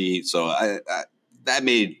stat sheet. So that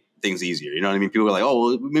made things easier. You know what I mean? People were like, oh,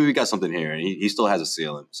 well, maybe we got something here. And he still has a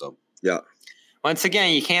ceiling. So, yeah. Once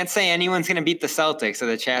again, you can't say anyone's going to beat the Celtics or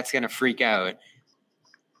the chat's going to freak out.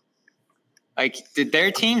 There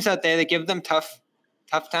are teams out there that give them tough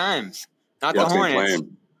times. Not the Hornets.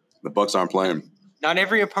 The Bucks aren't playing. Not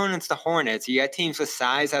every opponent's the Hornets. You got teams with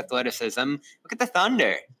size, athleticism. Look at the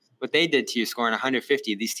Thunder. What they did to you, scoring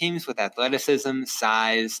 150. These teams with athleticism,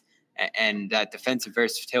 size, and that defensive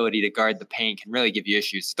versatility to guard the paint can really give you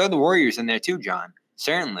issues. Throw the Warriors in there too, John.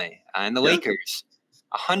 Certainly. And the Lakers,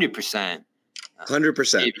 100%.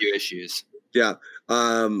 100%. Give you issues. Yeah.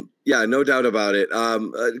 No doubt about it.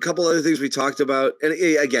 A couple other things we talked about. And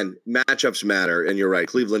again, matchups matter. And you're right.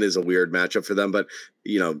 Cleveland is a weird matchup for them. But,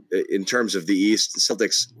 in terms of the East, the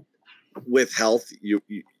Celtics with health,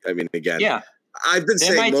 again, I've been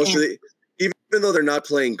saying most of the – even though they're not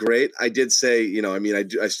playing great, I did say,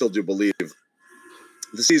 I still do believe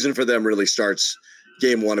the season for them really starts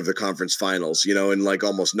game 1 of the conference finals, and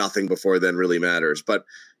almost nothing before then really matters. But,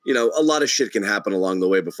 a lot of shit can happen along the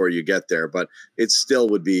way before you get there. But it still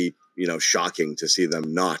would be, shocking to see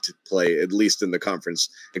them not play, at least in the conference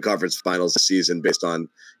finals this season based on,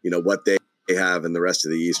 what they have in the rest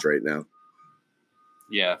of the East right now.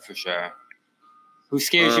 Yeah, for sure. Who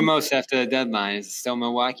scares you most after the deadline? Is it still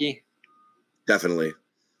Milwaukee? Definitely.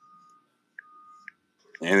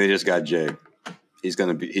 And they just got Jay. He's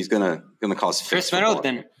gonna cost Chris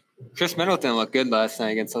Middleton. Chris Middleton looked good last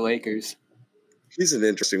night against the Lakers. He's an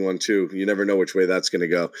interesting one too. You never know which way that's gonna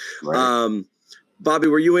go. Right. Bobby,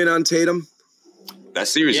 were you in on Tatum? That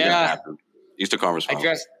series is gonna happen. Eastern Conference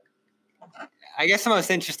Finals. I guess the most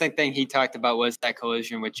interesting thing he talked about was that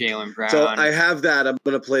collision with Jaylen Brown. So I have that. I'm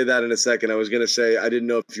gonna play that in a second. I was gonna say I didn't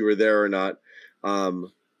know if you were there or not.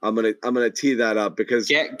 I'm gonna tee that up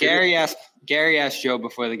because Gary asked Joe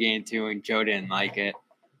before the game too, and Joe didn't like it.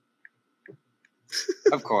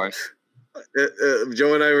 Of course.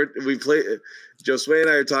 Joe and I Joe Sway and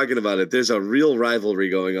I are talking about it. There's a real rivalry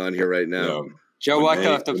going on here right now. Joe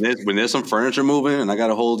Wyckoff. When there's some furniture moving and I got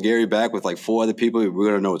to hold Gary back with like 4 other people, we're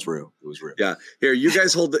going to know it's real. It was real. Yeah. Here, you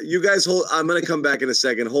guys hold. I'm going to come back in a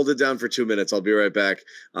second. Hold it down for 2 minutes. I'll be right back.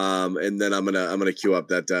 And then I'm going to queue up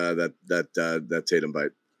that Tatum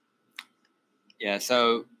bite. Yeah.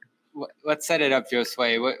 So let's set it up,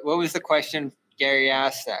 Josue. What was the question Gary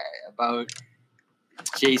asked about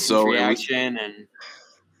Jason's reaction and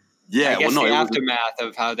the aftermath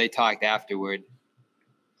of how they talked afterward?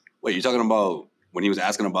 Wait, you're talking about when he was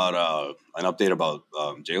asking about an update about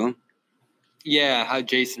Jalen? Yeah, how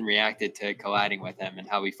Jason reacted to colliding with him and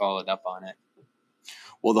how he followed up on it.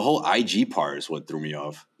 Well, the whole IG part is what threw me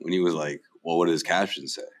off when he was like, well, what did his caption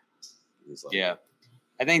say? Like, yeah.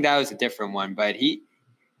 I think that was a different one, but he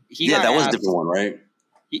that was a different one, right?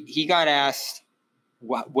 He got asked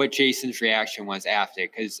what Jason's reaction was after,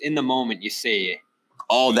 because in the moment you see.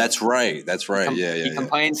 Oh, that's right. That's right. He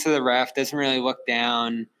complains to the ref, doesn't really look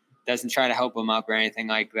down, doesn't try to help him up or anything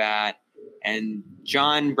like that. And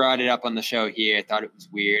John brought it up on the show here. I thought it was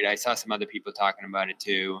weird. I saw some other people talking about it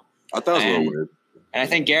too. I thought it was a little weird. And I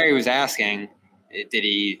think Gary was asking, did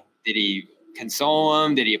he console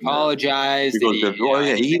him? Did he apologize? He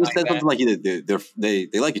even said something like they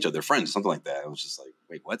like each other, they're friends, something like that. I was just like,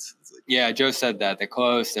 wait, what? Yeah, Joe said that. They're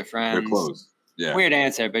close, they're friends. They're close. Yeah. Weird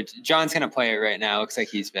answer, but John's going to play it right now. Looks like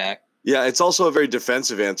he's back. Yeah, it's also a very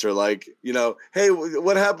defensive answer. Like, hey,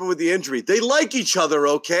 what happened with the injury? They like each other,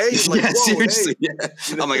 okay? Like, seriously. Hey.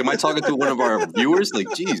 Yeah. I'm like, am I talking to one of our viewers?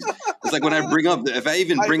 Like, geez. It's like when I bring up the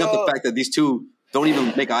fact that these two don't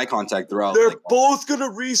even make eye contact throughout. They're both going to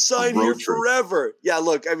re-sign here forever. Yeah,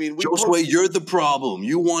 look, I mean. Josue, you're the problem.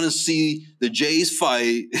 You want to see the Jays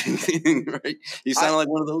fight. Right? You sound like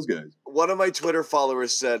one of those guys. One of my Twitter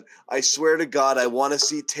followers said, I swear to God, I want to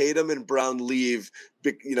see Tatum and Brown leave,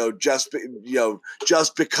 just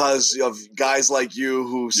because of guys like you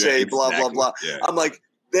who say blah, blah, blah. Yeah. I'm like,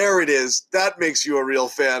 there it is. That makes you a real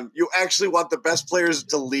fan. You actually want the best players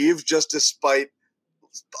to leave just despite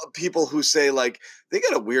people who say like they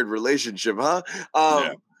got a weird relationship, huh?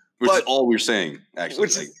 Which is all we're saying, actually.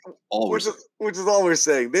 Which is all we're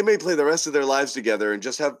saying. They may play the rest of their lives together and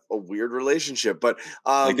just have a weird relationship. But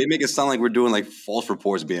they make it sound like we're doing like false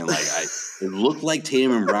reports, being like, it looked like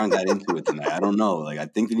Tatum and Brown got into it tonight. I don't know. Like, I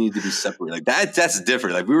think they need to be separate. Like that's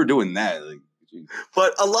different. Like we were doing that. Like,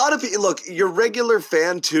 but a lot of people, look, your regular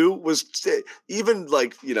fan too was even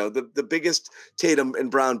like the biggest Tatum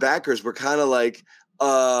and Brown backers were kind of like.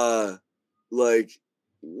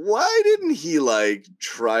 Why didn't he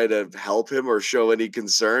try to help him or show any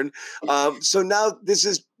concern? So now this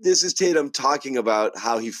is Tatum talking about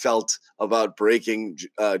how he felt about breaking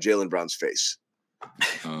Jaylen Brown's face.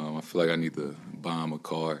 I feel like I need to buy him a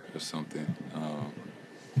car or something.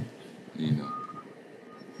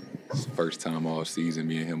 It's the first time all season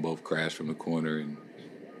me and him both crashed from the corner and,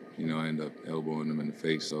 I end up elbowing him in the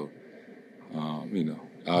face. So, I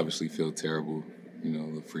obviously feel terrible.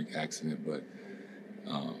 The freak accident, but,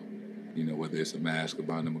 whether it's a mask or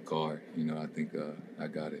buying him a car, I think I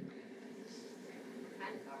got it.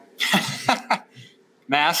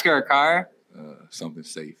 Mask or a car? Something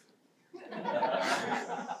safe.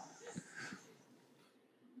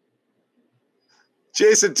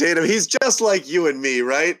 Jason Tatum, he's just like you and me,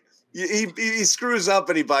 right? He screws up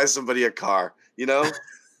and he buys somebody a car,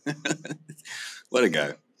 What a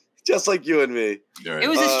guy. Just like you and me. Right. It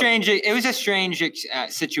was a strange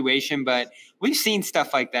situation, but we've seen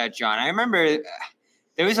stuff like that, John. I remember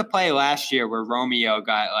there was a play last year where Romeo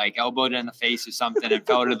got elbowed in the face or something and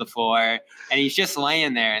fell to the floor, and he's just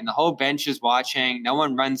laying there, and the whole bench is watching. No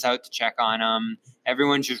one runs out to check on him.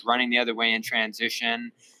 Everyone's just running the other way in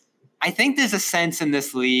transition. I think there's a sense in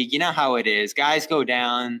this league. You know how it is. Guys go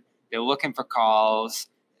down. They're looking for calls.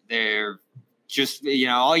 They're just,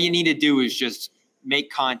 all you need to do is just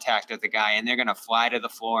make contact with the guy, and they're going to fly to the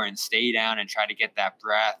floor and stay down and try to get that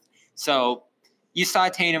breath. So you saw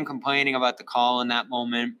Tatum complaining about the call in that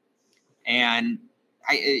moment, and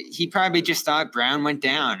he probably just thought Brown went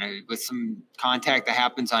down with some contact that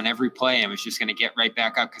happens on every play and was just going to get right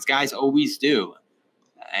back up because guys always do.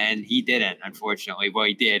 And he didn't, unfortunately. Well,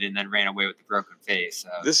 he did, and then ran away with the broken face. So.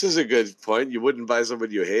 This is a good point. You wouldn't buy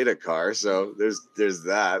somebody you hate a car, so there's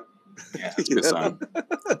that. Yeah, that's a good sign.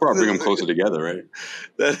 Probably bring them closer together, right?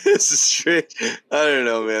 That is strange. I don't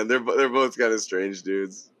know, man. They're both kind of strange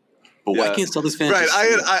dudes. But why can't Celtics fans? Right,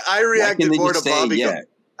 I reacted more to Bobby.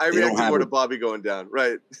 I reacted more to Bobby going down.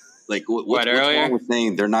 Right. Like what's wrong with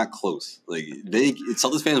saying they're not close? Like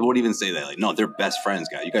Celtics fans won't even say that. Like, no, they're best friends,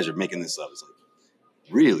 guys. You guys are making this up. It's like,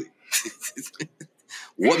 really?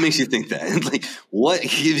 What makes you think that? Like, what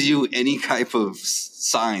gives you any type of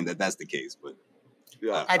sign that that's the case? But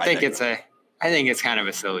I think it's I think it's kind of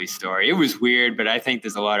a silly story. It was weird, but I think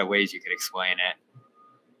there's a lot of ways you could explain it.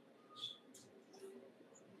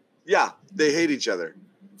 Yeah, they hate each other.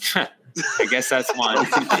 I guess that's one. I don't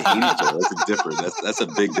think they hate each other. That's a difference. That's a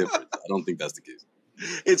big difference. I don't think that's the case.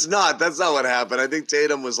 It's not. That's not what happened. I think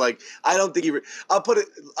Tatum was like, I don't think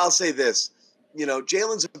I'll say this.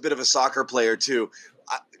 Jalen's a bit of a soccer player too.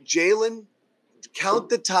 Jalen, count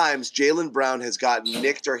the times Jalen Brown has gotten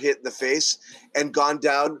nicked or hit in the face and gone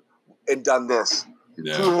down and done this.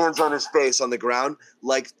 Yeah. 2 hands on his face on the ground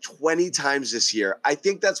like 20 times this year. I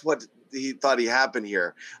think that's what he thought he happened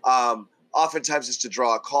here. Oftentimes it's to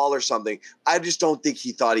draw a call or something. I just don't think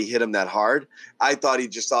he thought he hit him that hard. I thought he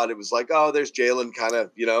just thought it was like, oh, there's Jalen kind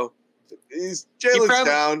of, Jalen's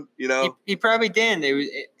down, He probably didn't.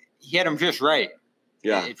 He hit him just right.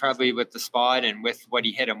 Yeah. Probably with the spot and with what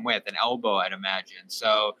he hit him with, an elbow, I'd imagine.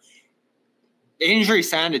 So the injury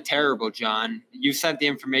sounded terrible, John. You sent the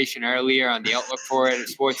information earlier on the outlook for it,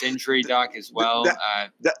 sports injury doc as well.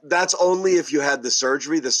 That's only if you had the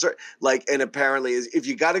surgery. And apparently, if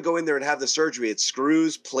you got to go in there and have the surgery, it's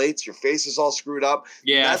screws, plates, your face is all screwed up.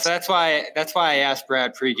 Yeah, so that's why I asked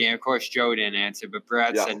Brad pregame. Of course, Joe didn't answer, but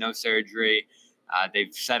Brad said no surgery.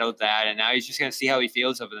 They've settled that, and now he's just going to see how he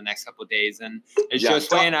feels over the next couple of days. And as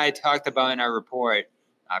Josue and I talked about in our report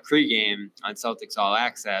pregame on Celtics All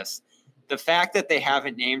Access, the fact that they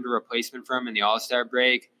haven't named a replacement for him in the All-Star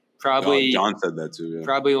break probably John said that too. Yeah.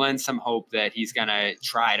 Probably lends some hope that he's going to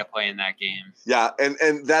try to play in that game. Yeah,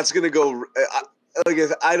 and that's going to go.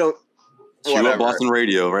 I don't. Whatever. Boston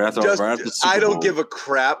radio right after the Super Bowl. I don't give a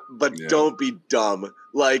crap, but don't be dumb.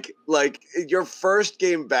 Like your first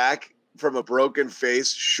game back from a broken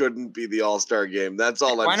face shouldn't be the All-Star game. That's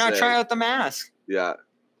all I'm saying. Why not try out the mask? Yeah.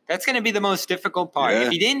 That's going to be the most difficult part. Yeah. If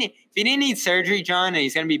he didn't need surgery, John, and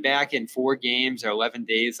he's going to be back in 4 games or 11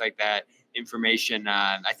 days, like that information.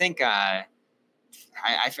 I think I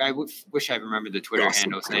wish I remembered the Twitter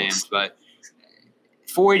handles names, but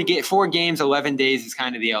 4 games, 11 days is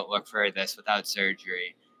kind of the outlook for this without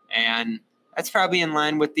surgery, and that's probably in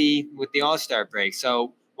line with the All-Star break.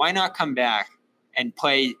 So why not come back and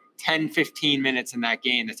play 10, 15 minutes in that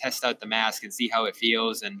game to test out the mask and see how it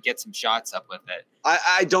feels and get some shots up with it.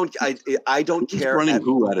 I don't care. Running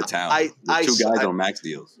who out of town? Two guys on max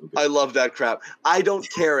deals. Okay. I love that crap. I don't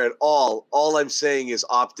care at all. All I'm saying is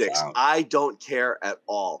optics. Wow. I don't care at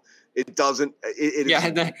all. It doesn't.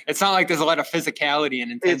 It's not like there's a lot of physicality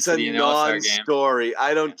and intensity in the All-Star game. It's a non-story.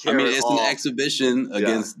 I don't care. It's an exhibition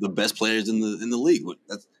against the best players in the league.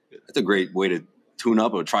 That's a great way to tune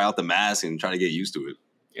up or try out the mask and try to get used to it.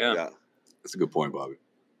 Yeah. That's a good point, Bobby.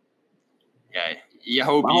 Yeah, you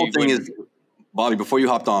hope. My whole thing is, Bobby, before you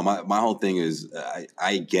hopped on, my whole thing is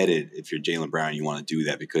I get it if you're Jaylen Brown, you want to do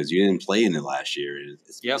that because you didn't play in it last year.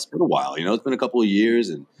 It's been a while. It's been a couple of years,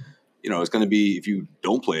 and it's going to be, if you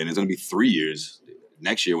don't play in it, it's going to be 3 years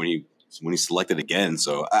next year when he's selected again.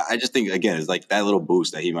 So I just think, again, it's like that little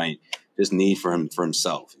boost that he might just need for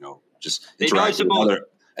himself. Just interacting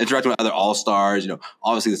with other all-stars.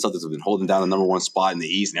 Obviously the Celtics have been holding down the number 1 spot in the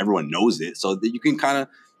East, and everyone knows it. So that you can kind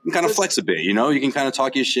of flex a bit. You can kind of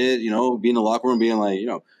talk your shit. Be in the locker room, being like,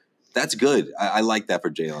 that's good. I like that for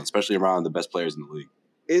Jalen, especially around the best players in the league.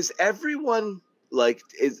 Is everyone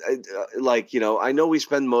I know we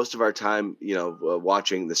spend most of our time,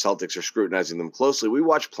 watching the Celtics or scrutinizing them closely. We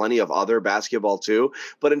watch plenty of other basketball too,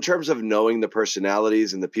 but in terms of knowing the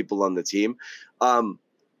personalities and the people on the team,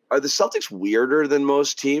 are the Celtics weirder than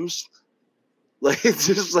most teams? It's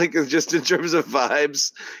just in terms of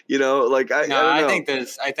vibes, I don't know.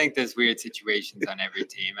 I think there's weird situations on every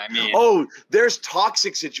team. I mean, there's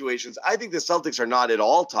toxic situations. I think the Celtics are not at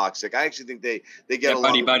all toxic. I actually think they get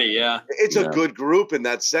along. Buddy, yeah. It's a good group in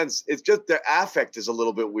that sense. It's just their affect is a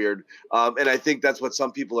little bit weird, and I think that's what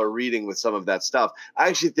some people are reading with some of that stuff. I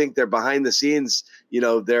actually think they're behind the scenes.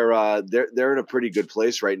 They're in a pretty good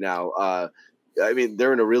place right now.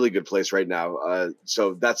 They're in a really good place right now.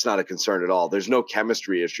 So that's not a concern at all. There's no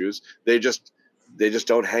chemistry issues. They just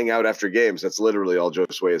don't hang out after games. That's literally all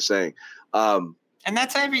Josue is saying. And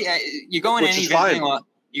that's you go in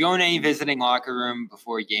any visiting locker room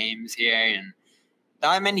before games here, and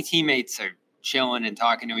not many teammates are chilling and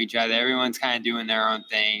talking to each other. Everyone's kind of doing their own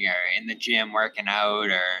thing, or in the gym working out,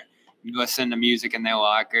 or listening to music in their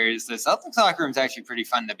lockers. The Celtics locker room is actually pretty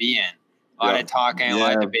fun to be in. A lot of talking, a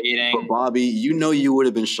lot of debating. But Bobby, you would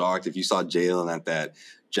have been shocked if you saw Jalen at that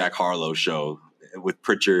Jack Harlow show with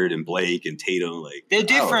Pritchard and Blake and Tatum. They're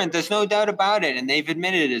different. There's no doubt about it, and they've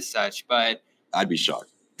admitted it as such. But I'd be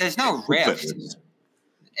shocked. There's no rift,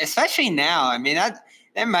 especially now.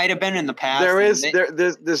 That might have been in the past.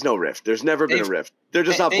 There's no rift. There's never been a rift. They're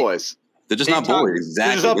just not boys. They're just not boys. Exactly.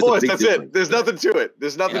 They're just not boys. That's it. There's nothing to it.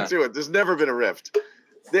 There's nothing to it. There's never been a rift.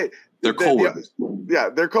 They're coworkers.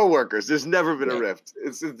 They're coworkers. There's never been a rift.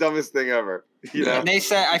 It's the dumbest thing ever. You know? And they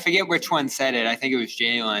said, I forget which one said it. I think it was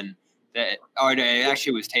Jalen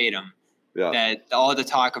actually was Tatum. Yeah. That all the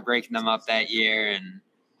talk of breaking them up that year and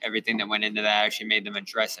everything that went into that actually made them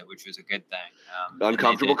address it, which was a good thing.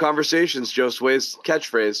 Uncomfortable conversations, Joe Sway's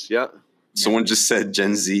catchphrase. Yeah. Someone just said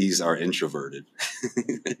Gen Zs are introverted.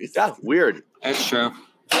 Yeah, weird. That's true.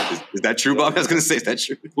 Is that true, Bob? I was going to say, is that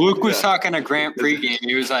true? Luke was talking to Grant pregame.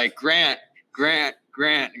 He was like, Grant, and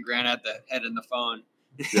Grant had the head in the phone.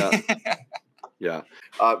 Yeah. Yeah.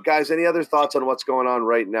 Guys, any other thoughts on what's going on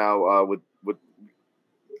right now with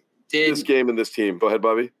this game and this team? Go ahead,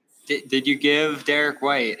 Bobby. Did you give Derek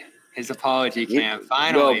White his apology camp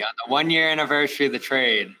finally on the 1-year anniversary of the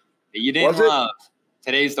trade that you didn't love?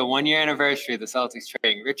 Today's the 1-year anniversary of the Celtics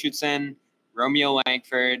trading Richardson, Romeo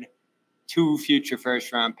Langford, 2 future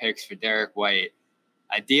first-round picks for Derek White.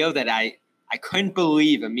 A deal that I couldn't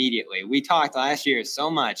believe immediately. We talked last year so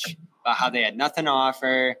much about how they had nothing to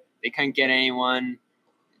offer. They couldn't get anyone.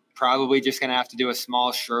 Probably just going to have to do a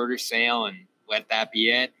small Schroeder sale and let that be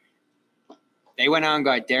it. They went out and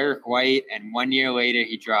got Derek White, and 1 year later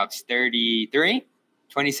he drops 33,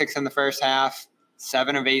 26 in the first half,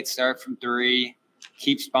 7 of 8 start from 3,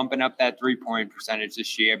 keeps bumping up that 3-point percentage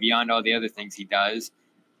this year beyond all the other things he does.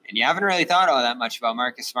 And you haven't really thought all that much about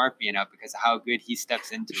Marcus Smart being up because of how good he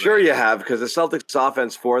steps into it. Sure you have, because the Celtics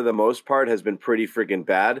offense for the most part has been pretty freaking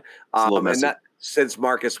bad. And that since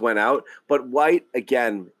Marcus went out. But White,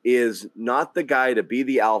 again, is not the guy to be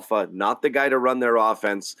the alpha, not the guy to run their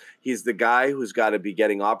offense. He's the guy who's got to be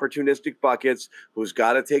getting opportunistic buckets, who's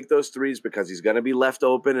got to take those threes because he's going to be left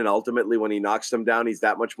open. And ultimately, when he knocks them down, he's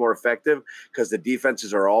that much more effective because the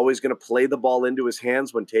defenses are always going to play the ball into his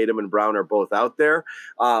hands when Tatum and Brown are both out there.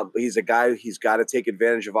 He's a guy, he's got to take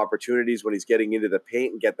advantage of opportunities when he's getting into the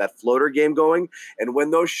paint and get that floater game going. And when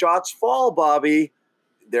those shots fall, Bobby,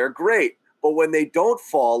 they're great. But when they don't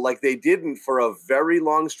fall, like they didn't for a very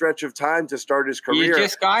long stretch of time to start his career. He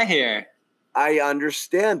just got here. I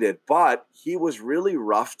understand it, but he was really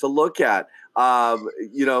rough to look at,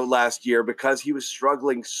 last year because he was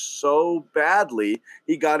struggling so badly.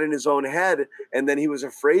 He got in his own head, and then he was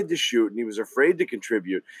afraid to shoot, and he was afraid to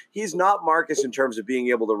contribute. He's not Marcus in terms of being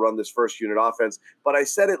able to run this first unit offense, but I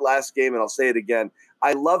said it last game, and I'll say it again.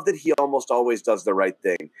 I love that he almost always does the right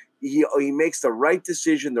thing. He makes the right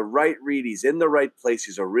decision, the right read. He's in the right place.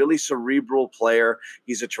 He's a really cerebral player.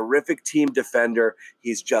 He's a terrific team defender.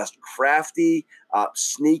 He's just crafty,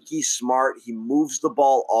 sneaky, smart. He moves the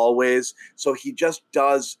ball always. So he just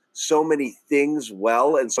does so many things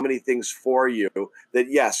well and so many things for you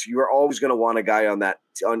that, yes, you're always going to want a guy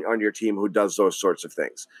on your team who does those sorts of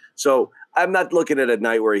things. So I'm not looking at a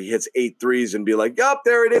night where he hits 8 threes and be like, yup,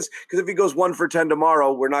 there it is. Because if he goes 1 for 10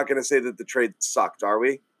 tomorrow, we're not going to say that the trade sucked, are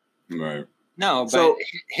we? Right. No, but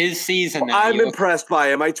his season. I'm impressed by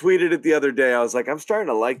him. I tweeted it the other day. I was like, I'm starting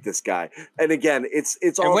to like this guy. And again, it's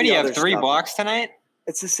all. And when the you other have 3 stuff. blocks tonight,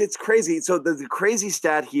 it's crazy. So the crazy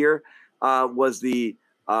stat here was the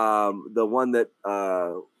one that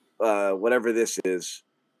whatever this is,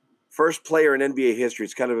 first player in NBA history.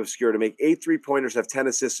 It's kind of obscure to make 8 3-pointers, have 10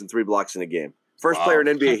 assists and 3 blocks in a game. First player in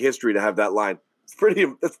NBA history to have that line.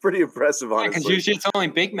 That's pretty impressive, honestly. Because usually it's only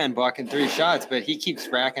big men blocking 3 shots, but he keeps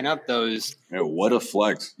racking up those. Yeah, what a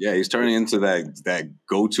flex. Yeah, he's turning into that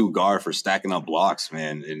go-to guard for stacking up blocks,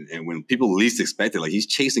 man. And when people least expect it, like he's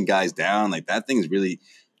chasing guys down, like that thing is really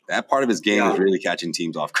 – that part of his game is really catching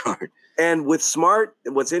teams off guard. And with Smart,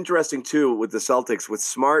 what's interesting too with the Celtics, with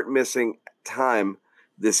Smart missing time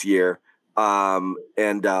this year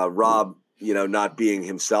and Rob, not being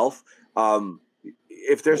himself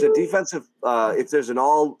if there's a defensive, if there's an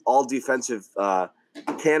all defensive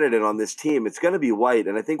candidate on this team, it's going to be White,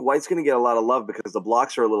 and I think White's going to get a lot of love because the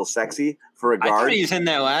blocks are a little sexy for a guard. I thought he was in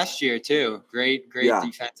there last year too. Great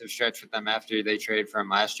defensive stretch with them after they traded for him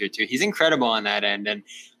last year too. He's incredible on that end. And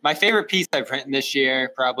my favorite piece I've written this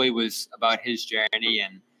year probably was about his journey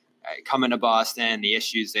and coming to Boston, the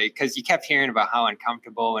issues because you kept hearing about how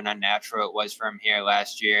uncomfortable and unnatural it was for him here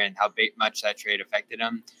last year and how much that trade affected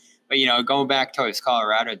him. But, going back to his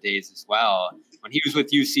Colorado days as well, when he was with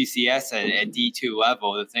UCCS at D2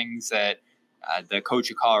 level, the things that the coach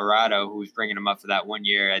of Colorado, who was bringing him up for that 1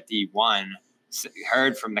 year at D1,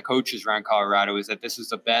 heard from the coaches around Colorado is that this was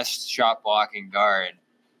the best shot blocking guard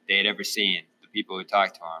they had ever seen, the people who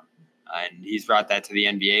talked to him. And he's brought that to the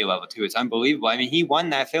NBA level, too. It's unbelievable. I mean, he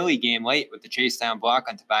won that Philly game late with the chase down block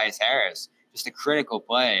on Tobias Harris. Just a critical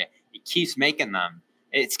play. He keeps making them.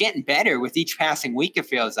 It's getting better with each passing week, it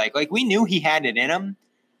feels like. Like, we knew he had it in him,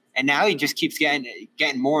 And now he just keeps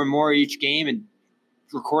getting more and more each game and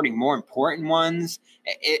recording more important ones.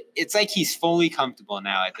 It's like he's fully comfortable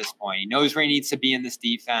now at this point. He knows where he needs to be in this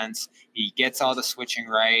defense. He gets all the switching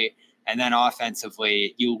right. And then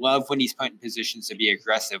offensively, you love when he's put in positions to be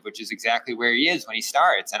aggressive, which is exactly where he is when he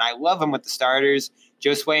starts. And I love him with the starters.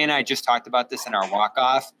 Josue and I just talked about this in our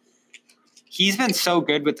walk-off. He's been so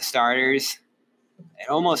good with the starters. It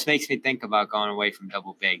almost makes me think about going away from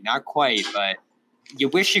double big. Not quite, but you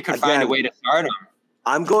wish you could find a way to start him.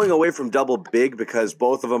 I'm going away from double big because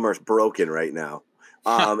both of them are broken right now.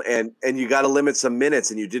 And you got to limit some minutes,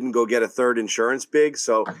 and you didn't go get a third insurance big,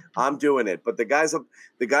 so I'm doing it. But the guy's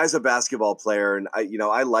a basketball player, and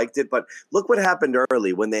I liked it. But look what happened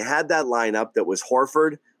early when they had that lineup that was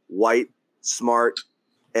Horford, White, Smart,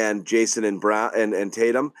 and Jason and Brown and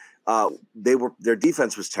Tatum. Their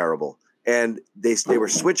defense was terrible, and they were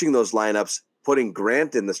switching those lineups, putting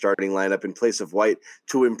Grant in the starting lineup in place of White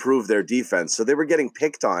to improve their defense. So they were getting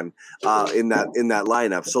picked on in that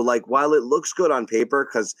lineup. So like, while it looks good on paper,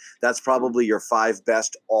 because that's probably your 5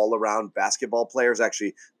 best all-around basketball players,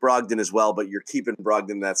 actually Brogdon as well, but you're keeping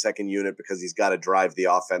Brogdon in that second unit because he's got to drive the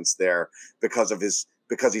offense there because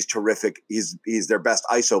he's terrific. He's their best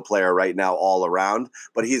ISO player right now all around,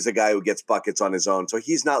 but he's a guy who gets buckets on his own. So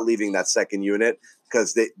he's not leaving that second unit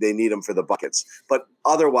because they need him for the buckets. But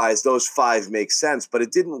otherwise, those 5 make sense, but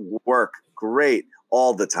it didn't work great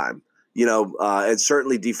all the time. And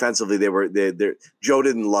certainly defensively, Joe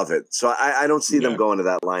didn't love it. So I don't see them going to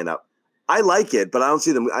that lineup. I like it, but I don't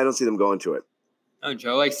see them going to it. No,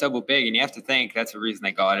 Joe likes double big, and you have to think that's the reason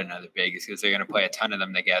they got another big is because they're going to play a ton of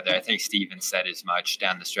them together. I think Steven said as much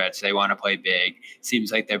down the stretch. They want to play big.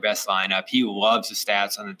 Seems like their best lineup. He loves the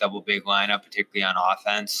stats on the double big lineup, particularly on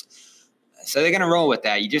offense. So they're going to roll with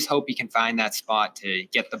that. You just hope he can find that spot to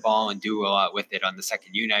get the ball and do a lot with it on the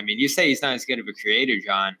second unit. I mean, you say he's not as good of a creator,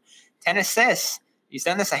 John. 10 assists. He's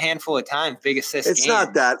done this a handful of times, big assist It's games.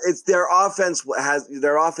 not that. It's their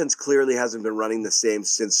offense clearly hasn't been running the same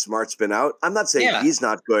since Smart's been out. I'm not saying he's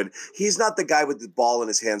not good. He's not the guy with the ball in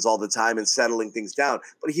his hands all the time and settling things down.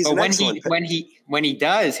 But he's excellent. When he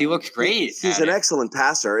does, he looks great. He's an excellent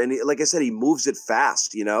passer, and like I said, he moves it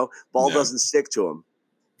fast. Ball doesn't stick to him.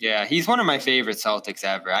 Yeah, he's one of my favorite Celtics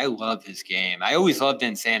ever. I love his game. I always loved it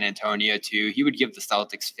in San Antonio, too. He would give the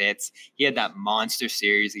Celtics fits. He had that monster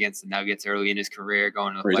series against the Nuggets early in his career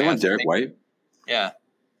going to the playoffs. Derek White? Yeah.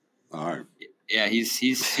 All right. Yeah,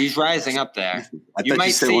 he's rising up there. I thought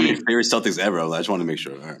you said one of your favorite Celtics ever. I just want to make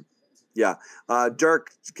sure. All right. Yeah. Dirk,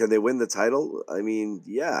 can they win the title? I mean,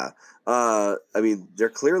 yeah. They're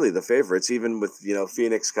clearly the favorites, even with,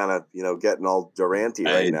 Phoenix kind of, getting all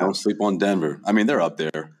Durant-y right now. Don't sleep on Denver. I mean, they're up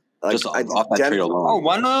there. Just off that trade alone. Oh,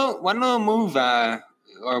 one little move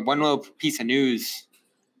or one little piece of news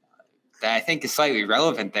that I think is slightly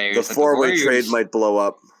relevant there. The four-way trade might blow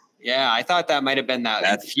up. Yeah, I thought that might have been that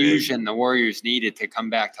infusion the Warriors needed to come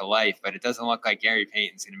back to life, but it doesn't look like Gary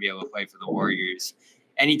Payton's going to be able to play for the Warriors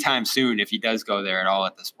anytime soon if he does go there at all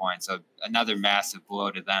at this point. So another massive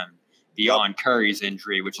blow to them beyond Curry's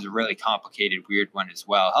injury, which is a really complicated, weird one as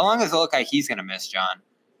well. How long does it look like he's going to miss, John?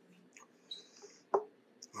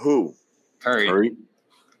 Who? Curry.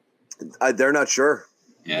 They're not sure.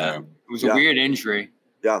 Yeah. It was a weird injury.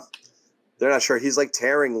 Yeah. They're not sure. He's like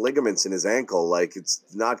tearing ligaments in his ankle. Like, it's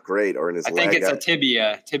not great. Or in his leg. I think it's a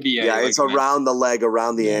tibia. Yeah, ligament. It's around the leg,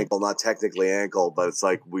 around the ankle, not technically ankle, but it's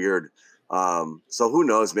like weird. So who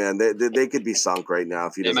knows, man? They could be sunk right now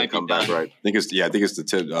if he doesn't come back right. I think it's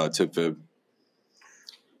the tib fib.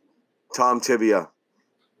 Tom Tibia.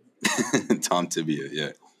 Tom Tibia, yeah.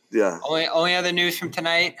 Yeah. Only other news from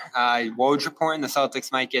tonight. Woj reporting the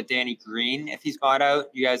Celtics might get Danny Green if he's bought out.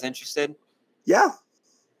 You guys interested? Yeah.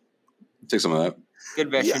 Take some of that. Good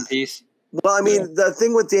veteran piece. Well, I mean, the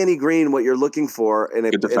thing with Danny Green, what you're looking for, and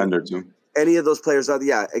good defender too. Any of those players out,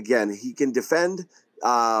 again, he can defend.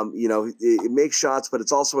 It makes shots, but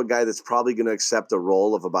it's also a guy that's probably going to accept a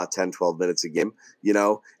role of about 10, 12 minutes a game,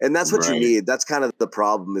 and that's what you need. That's kind of the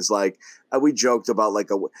problem is like, we joked about like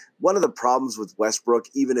one of the problems with Westbrook,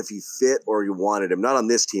 even if he fit or you wanted him, not on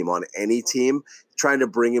this team, on any team, trying to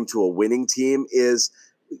bring him to a winning team is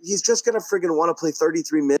he's just going to friggin' want to play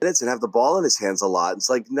 33 minutes and have the ball in his hands a lot. It's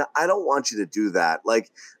like, no, I don't want you to do that. Like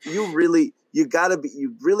you really got to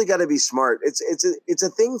be smart. It's a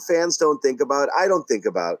thing fans don't think about. I don't think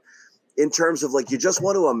about in terms of like, you just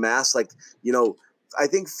want to amass, like, I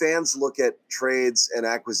think fans look at trades and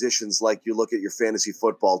acquisitions like you look at your fantasy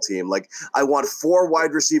football team. Like, I want 4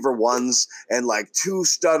 wide receiver ones and like 2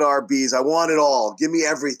 stud RBs. I want it all. Give me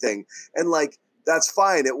everything. And like, that's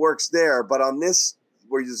fine. It works there. But on this,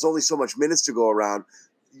 where there's only so much minutes to go around,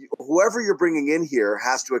 whoever you're bringing in here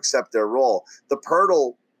has to accept their role. The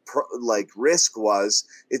Pirtle risk was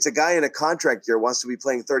it's a guy in a contract year wants to be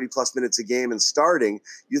playing 30 plus minutes a game and starting.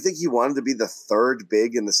 You think he wanted to be the third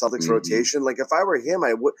big in the Celtics rotation? Like if I were him,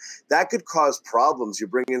 I would. That could cause problems. You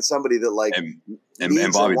bring in somebody that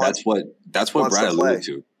and Bobby, that's what Brad alluded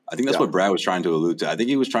to. I think that's what Brad was trying to allude to. I think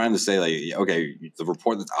he was trying to say like, okay, the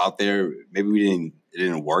report that's out there, maybe it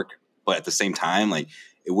didn't work, but at the same time, like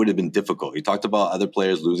it would have been difficult. He talked about other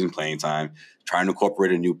players losing playing time, trying to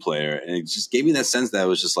incorporate a new player. And it just gave me that sense that it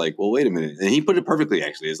was just like, well, wait a minute. And he put it perfectly,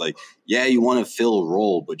 actually. It's like, yeah, you want to fill a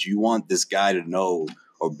role, but you want this guy to know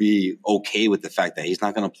or be okay with the fact that he's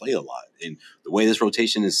not going to play a lot. And the way this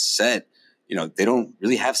rotation is set, they don't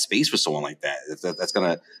really have space for someone like that. That's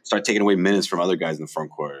going to start taking away minutes from other guys in the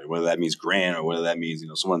front court, whether that means Grant or whether that means,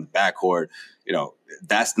 someone in the backcourt.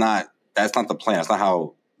 That's not the plan. That's not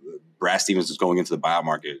how Brad Stevens is going into the buyout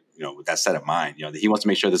market, with that set of mind. He wants to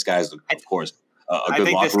make sure this guy is, of course, a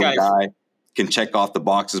good locker room guy, can check off the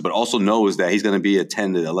boxes, but also knows that he's going to be a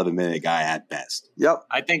 10 to 11 minute guy at best. Yep.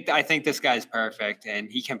 I think this guy's perfect, and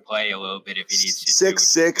he can play a little bit if he needs to.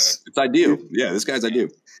 6'6". It's ideal. Yeah, this guy's ideal.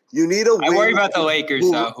 You need a wing. I worry about the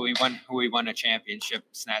Lakers, though, who we won a championship,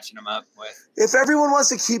 snatching them up with. If everyone wants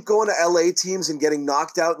to keep going to LA teams and getting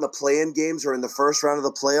knocked out in the play-in games or in the first round of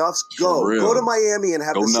the playoffs, go to Miami and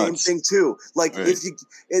have the same thing too. Like right.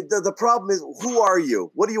 The problem is, who are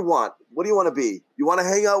you? What do you want? What do you want to be? You want to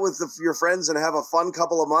hang out with your friends and have a fun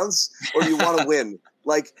couple of months, or do you want to win?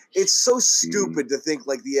 Like, it's so stupid to think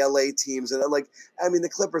like the LA teams and the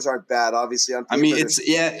Clippers aren't bad, obviously. On paper, I'm with still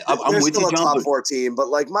you, a John, top 4 team, but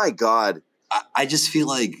like, my God, I just feel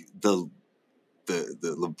like the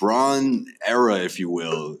LeBron era, if you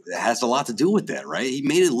will, has a lot to do with that, right? He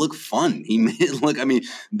made it look fun. He made it look. I mean,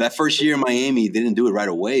 that first year in Miami, they didn't do it right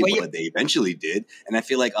away, but they eventually did. And I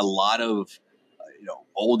feel like a lot of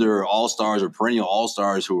older all-stars or perennial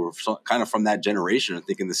all-stars who were kind of from that generation are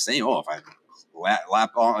thinking the same. Oh,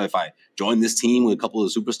 if I join this team with a couple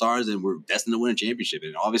of superstars, then we're destined to win a championship.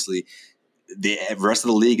 And obviously, the rest of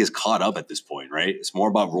the league is caught up at this point, right? It's more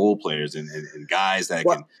about role players and guys that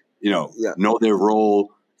can, know their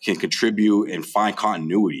role, can contribute, and find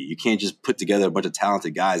continuity. You can't just put together a bunch of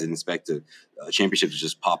talented guys and expect a championship to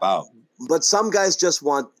just pop out. But some guys just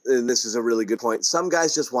want, and this is a really good point, some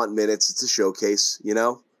guys just want minutes. It's a showcase,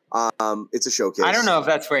 it's a showcase. I don't know if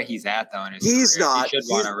that's where he's at, though. In his he's career. not. He should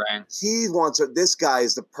want a ring. He wants this guy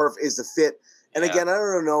is the fit. And again, I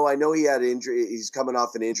don't know. I know he had injury. He's coming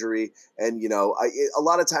off an injury. And, a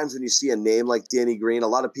lot of times when you see a name like Danny Green, a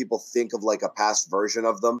lot of people think of like a past version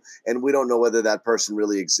of them. And we don't know whether that person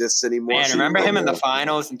really exists anymore. Man, remember him in the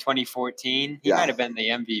finals in 2014? He might have been the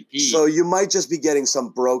MVP. So you might just be getting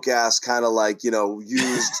some broke ass kind of like,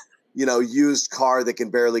 used used car that can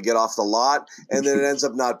barely get off the lot. And then it ends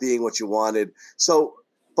up not being what you wanted. So,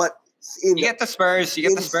 but you get the Spurs. You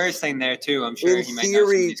get the Spurs thing there too. I'm sure he might know some of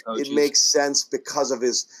these coaches. It makes sense because of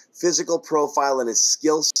his physical profile and his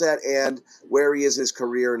skill set and where he is in his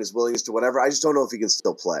career and his willingness to whatever. I just don't know if he can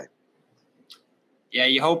still play. Yeah,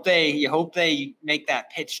 you hope they make that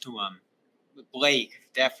pitch to him. Blake,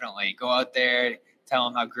 definitely go out there, tell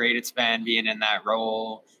him how great it's been being in that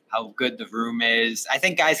role, how good the room is. I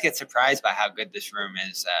think guys get surprised by how good this room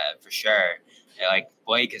is for sure. Like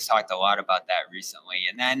Blake has talked a lot about that recently.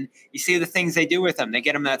 And then you see the things they do with him. They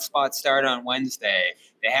get him that spot start on Wednesday.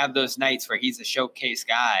 They have those nights where he's a showcase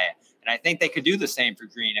guy. And I think they could do the same for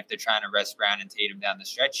Green if they're trying to rest Brown and Tatum down the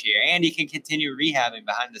stretch here. And he can continue rehabbing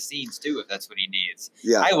behind the scenes too if that's what he needs.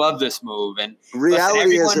 Yeah. I love this move. And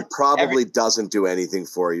reality is it probably doesn't do anything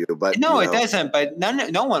for you. But no, it doesn't. But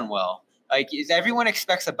no one will. Like everyone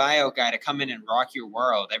expects a buyout guy to come in and rock your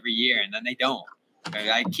world every year, and then they don't.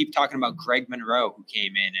 I keep talking about Greg Monroe, who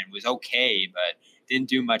came in and was okay, but didn't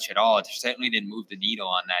do much at all. It certainly didn't move the needle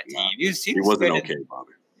on that team. He wasn't okay,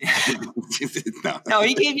 Bobby. No,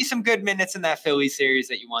 he gave you some good minutes in that Philly series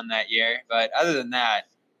that you won that year. But other than that,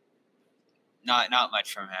 not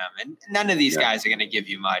much from him. And none of these guys are going to give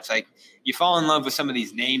you much. Like, you fall in love with some of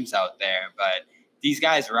these names out there, but these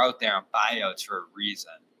guys are out there on buyouts for a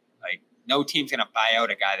reason. Like, no team's going to buy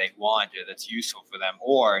out a guy they want or that's useful for them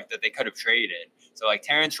or that they could have traded. So, like,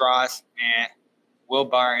 Terrence Ross, Will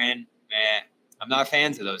Barton, I'm not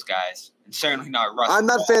fans of those guys. And certainly not Russ. I'm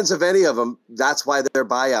not fans of any of them. That's why they're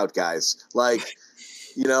buyout guys. Like,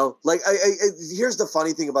 here's the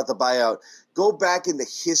funny thing about the buyout. Go back in the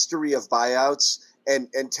history of buyouts and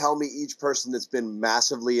tell me each person that's been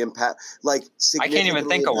massively significantly I can't even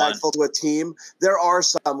think of one. To a team. There are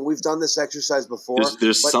some. We've done this exercise before.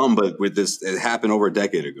 There's some, but with this, it happened over a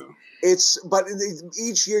decade ago. But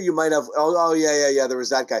each year you might have, there was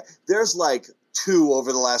that guy. There's like two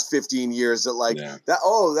over the last 15 years that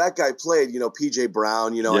that guy played, PJ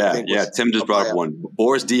Brown, I think. Yeah. Tim just brought up one.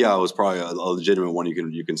 Boris Diaw was probably a legitimate one.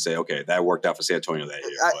 You can say, okay, that worked out for San Antonio that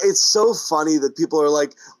year. It's so funny that people are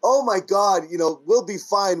like, oh my God, we'll be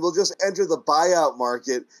fine. We'll just enter the buyout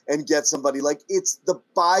market and get somebody. Like, it's the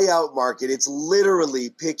buyout market. It's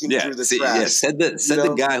literally picking through the trash. Yeah, said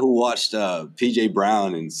the guy who watched PJ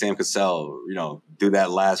Brown and Sam Cassell, do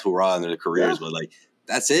that last hurrah in their careers, but like,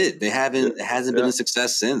 that's it. They haven't. It hasn't been a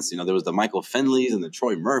success since. There was the Michael Finleys and the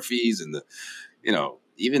Troy Murphys and the,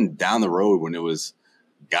 even down the road when it was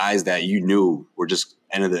guys that you knew were just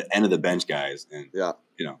end of the bench guys. And they're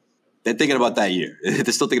thinking about that year. They're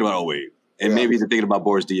still thinking about 08. And maybe they're thinking about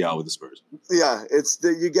Boris Diaw with the Spurs. Yeah,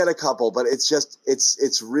 you get a couple, but it's just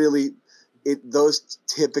it's really those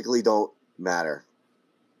typically don't matter.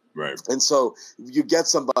 Right. And so you get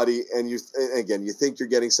somebody, and you think you're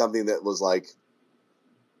getting something that was like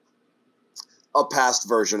a past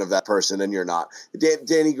version of that person, and you're not.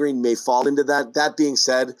 Danny Green may fall into that. That being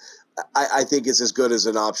said, I think it's as good as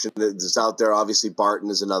an option that's out there. Obviously, Barton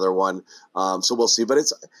is another one. So we'll see. But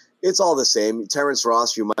it's all the same. Terrence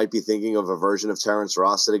Ross, you might be thinking of a version of Terrence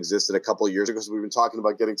Ross that existed a couple of years ago. So we've been talking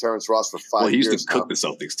about getting Terrence Ross for 5 years. Well, he used to cook the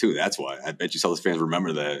Celtics too. That's why. I bet you Celtics fans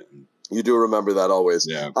remember that. You do remember that always.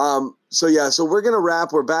 Yeah. So we're going to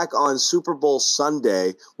wrap. We're back on Super Bowl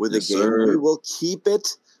Sunday with a game. Sir. We will keep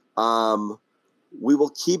it. We will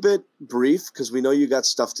keep it brief because we know you got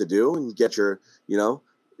stuff to do and get your,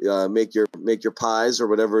 make your pies or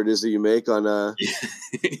whatever it is that you make on.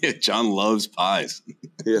 John loves pies.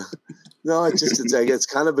 Yeah. No, it's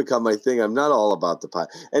kind of become my thing. I'm not all about the pie.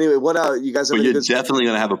 Anyway, what you guys have? But you're definitely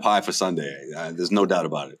going to have a pie for Sunday. There's no doubt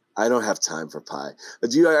about it. I don't have time for pie.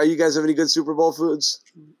 Are you guys have any good Super Bowl foods?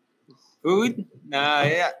 Food? Nah,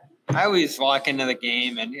 yeah. I always walk into the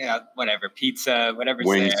game and whatever, pizza, whatever's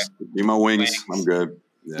wings. there. Give my wings. I'm good.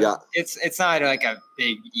 Yeah. It's not like a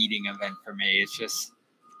big eating event for me. It's just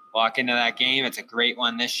walk into that game. It's a great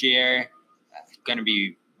one this year. It's going to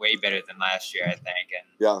be way better than last year, I think.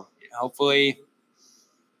 And hopefully,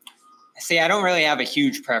 I don't really have a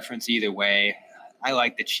huge preference either way. I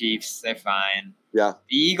like the Chiefs. They're fine. Yeah.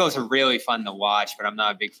 The Eagles are really fun to watch, but I'm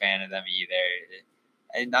not a big fan of them either.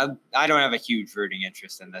 And I don't have a huge rooting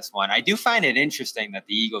interest in this one. I do find it interesting that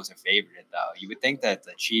the Eagles are favored, though. You would think that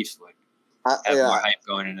the Chiefs would have more hype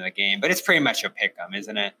going into the game, but it's pretty much a pick 'em,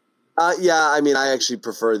 isn't it? Yeah. I mean, I actually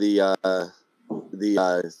prefer I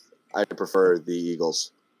prefer the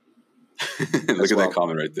Eagles. Look at that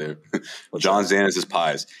comment right there. John Zanis'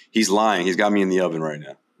 pies. He's lying. He's got me in the oven right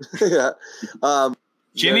now. Yeah.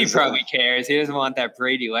 Jimmy probably cares. He doesn't want that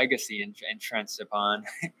Brady legacy entrenched upon.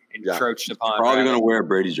 Probably going to wear a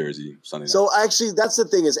Brady jersey Sunday night. So actually, that's the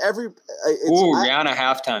thing is Rihanna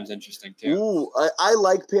halftime's interesting too. I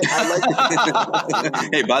like.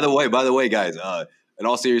 Hey, by the way, guys. In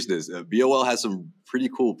all seriousness, BOL has some pretty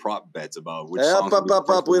cool prop bets about which songs.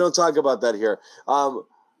 We don't talk about that here.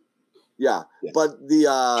 Yeah. But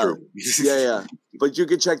True. yeah. But you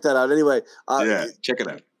can check that out anyway. Check it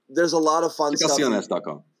out. There's a lot of fun stuff.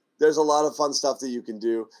 CLNS.com. There's a lot of fun stuff that you can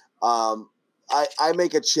do. I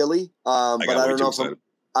make a chili, but I don't know if I'm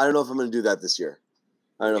going to do that this year.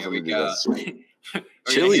 I don't know if I'm going to do that this year.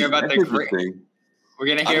 Chili. We're going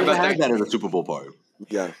to hear about that at a Super Bowl party.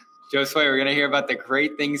 Yeah. Joe Sway, we're going to hear about the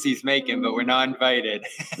great things he's making, but we're not invited.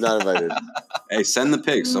 Not invited. Hey, send the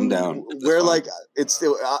pics. I'm down. We're like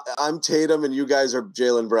I'm Tatum and you guys are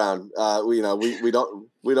Jaylen Brown.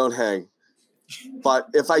 We don't hang. But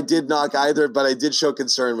if I did knock either, but I did show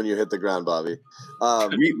concern when you hit the ground, Bobby.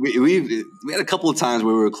 We had a couple of times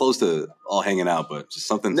where we were close to all hanging out, but just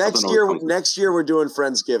something. Next year we're doing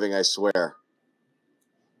Friendsgiving. I swear.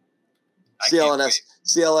 CLNS.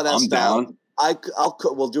 I'm down.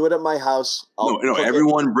 We'll do it at my house.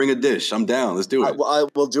 Everyone bring a dish. I'm down. Let's do it.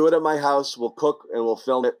 We'll do it at my house. We'll cook and we'll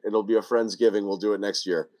film it. It'll be a Friendsgiving. We'll do it next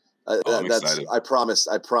year. I'm excited. I promise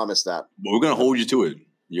that. But we're gonna hold you to it.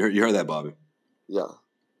 You heard that, Bobby. Yeah.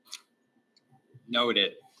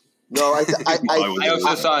 Noted. No, I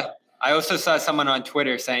also saw someone on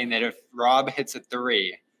Twitter saying that if Rob hits a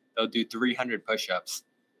 3, they'll do 300 push-ups.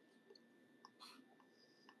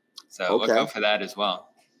 So look out for that as well.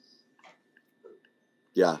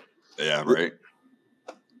 Yeah. Yeah. Right.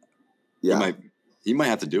 Yeah. He might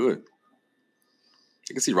have to do it.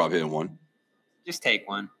 I can see Rob hitting one. Just take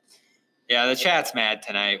one. Yeah, the chat's mad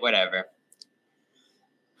tonight. Whatever.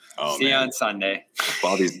 See you on Sunday.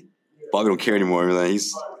 Bobby don't care anymore.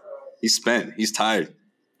 He's spent. He's tired.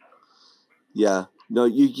 Yeah. No,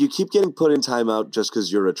 you keep getting put in timeout just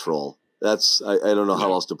because you're a troll. That's I don't know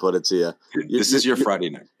how else to put it to you. This is your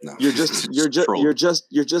Friday night. No. You're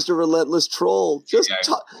just a relentless troll.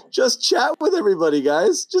 Just chat with everybody,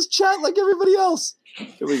 guys. Just chat like everybody else.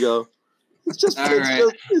 Here we go. It's just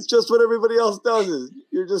what everybody else does.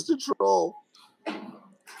 You're just a troll.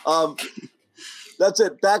 That's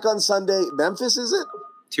it. Back on Sunday. Memphis, is it?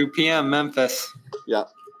 2 p.m. Memphis. Yeah.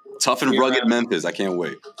 Tough and rugged Memphis. I can't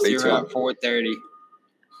wait. Stay tuned. 4:30.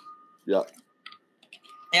 Yeah.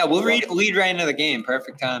 Yeah, we'll lead right into the game.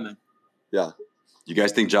 Perfect timing. Yeah. You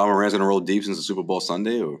guys think Ja Morant's going to roll deep since the Super Bowl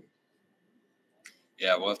Sunday? Or?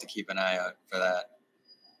 Yeah, we'll have to keep an eye out for that.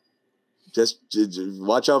 Just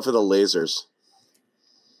watch out for the lasers.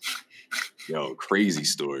 Yo, crazy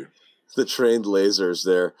story. The trained lasers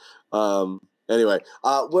there. Anyway,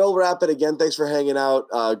 we'll wrap it again. Thanks for hanging out.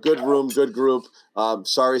 Good room, good group.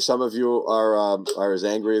 Sorry some of you are as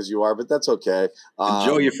angry as you are, but that's okay.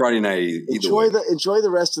 Enjoy your Friday night. Enjoy the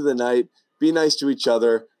rest of the night. Be nice to each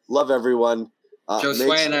other. Love everyone. Joe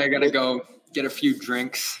Sway and I are going to go get a few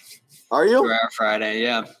drinks. Are you? For our Friday,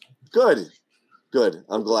 yeah. Good.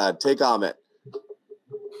 I'm glad. Take Amit.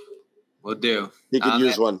 We'll do. He could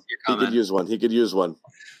use one. He could use one.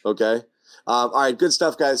 Okay. All right, good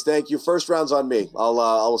stuff, guys. Thank you. First round's on me.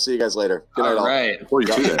 I'll see you guys later. Good night, all. Right. Before you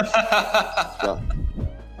do that. Yeah.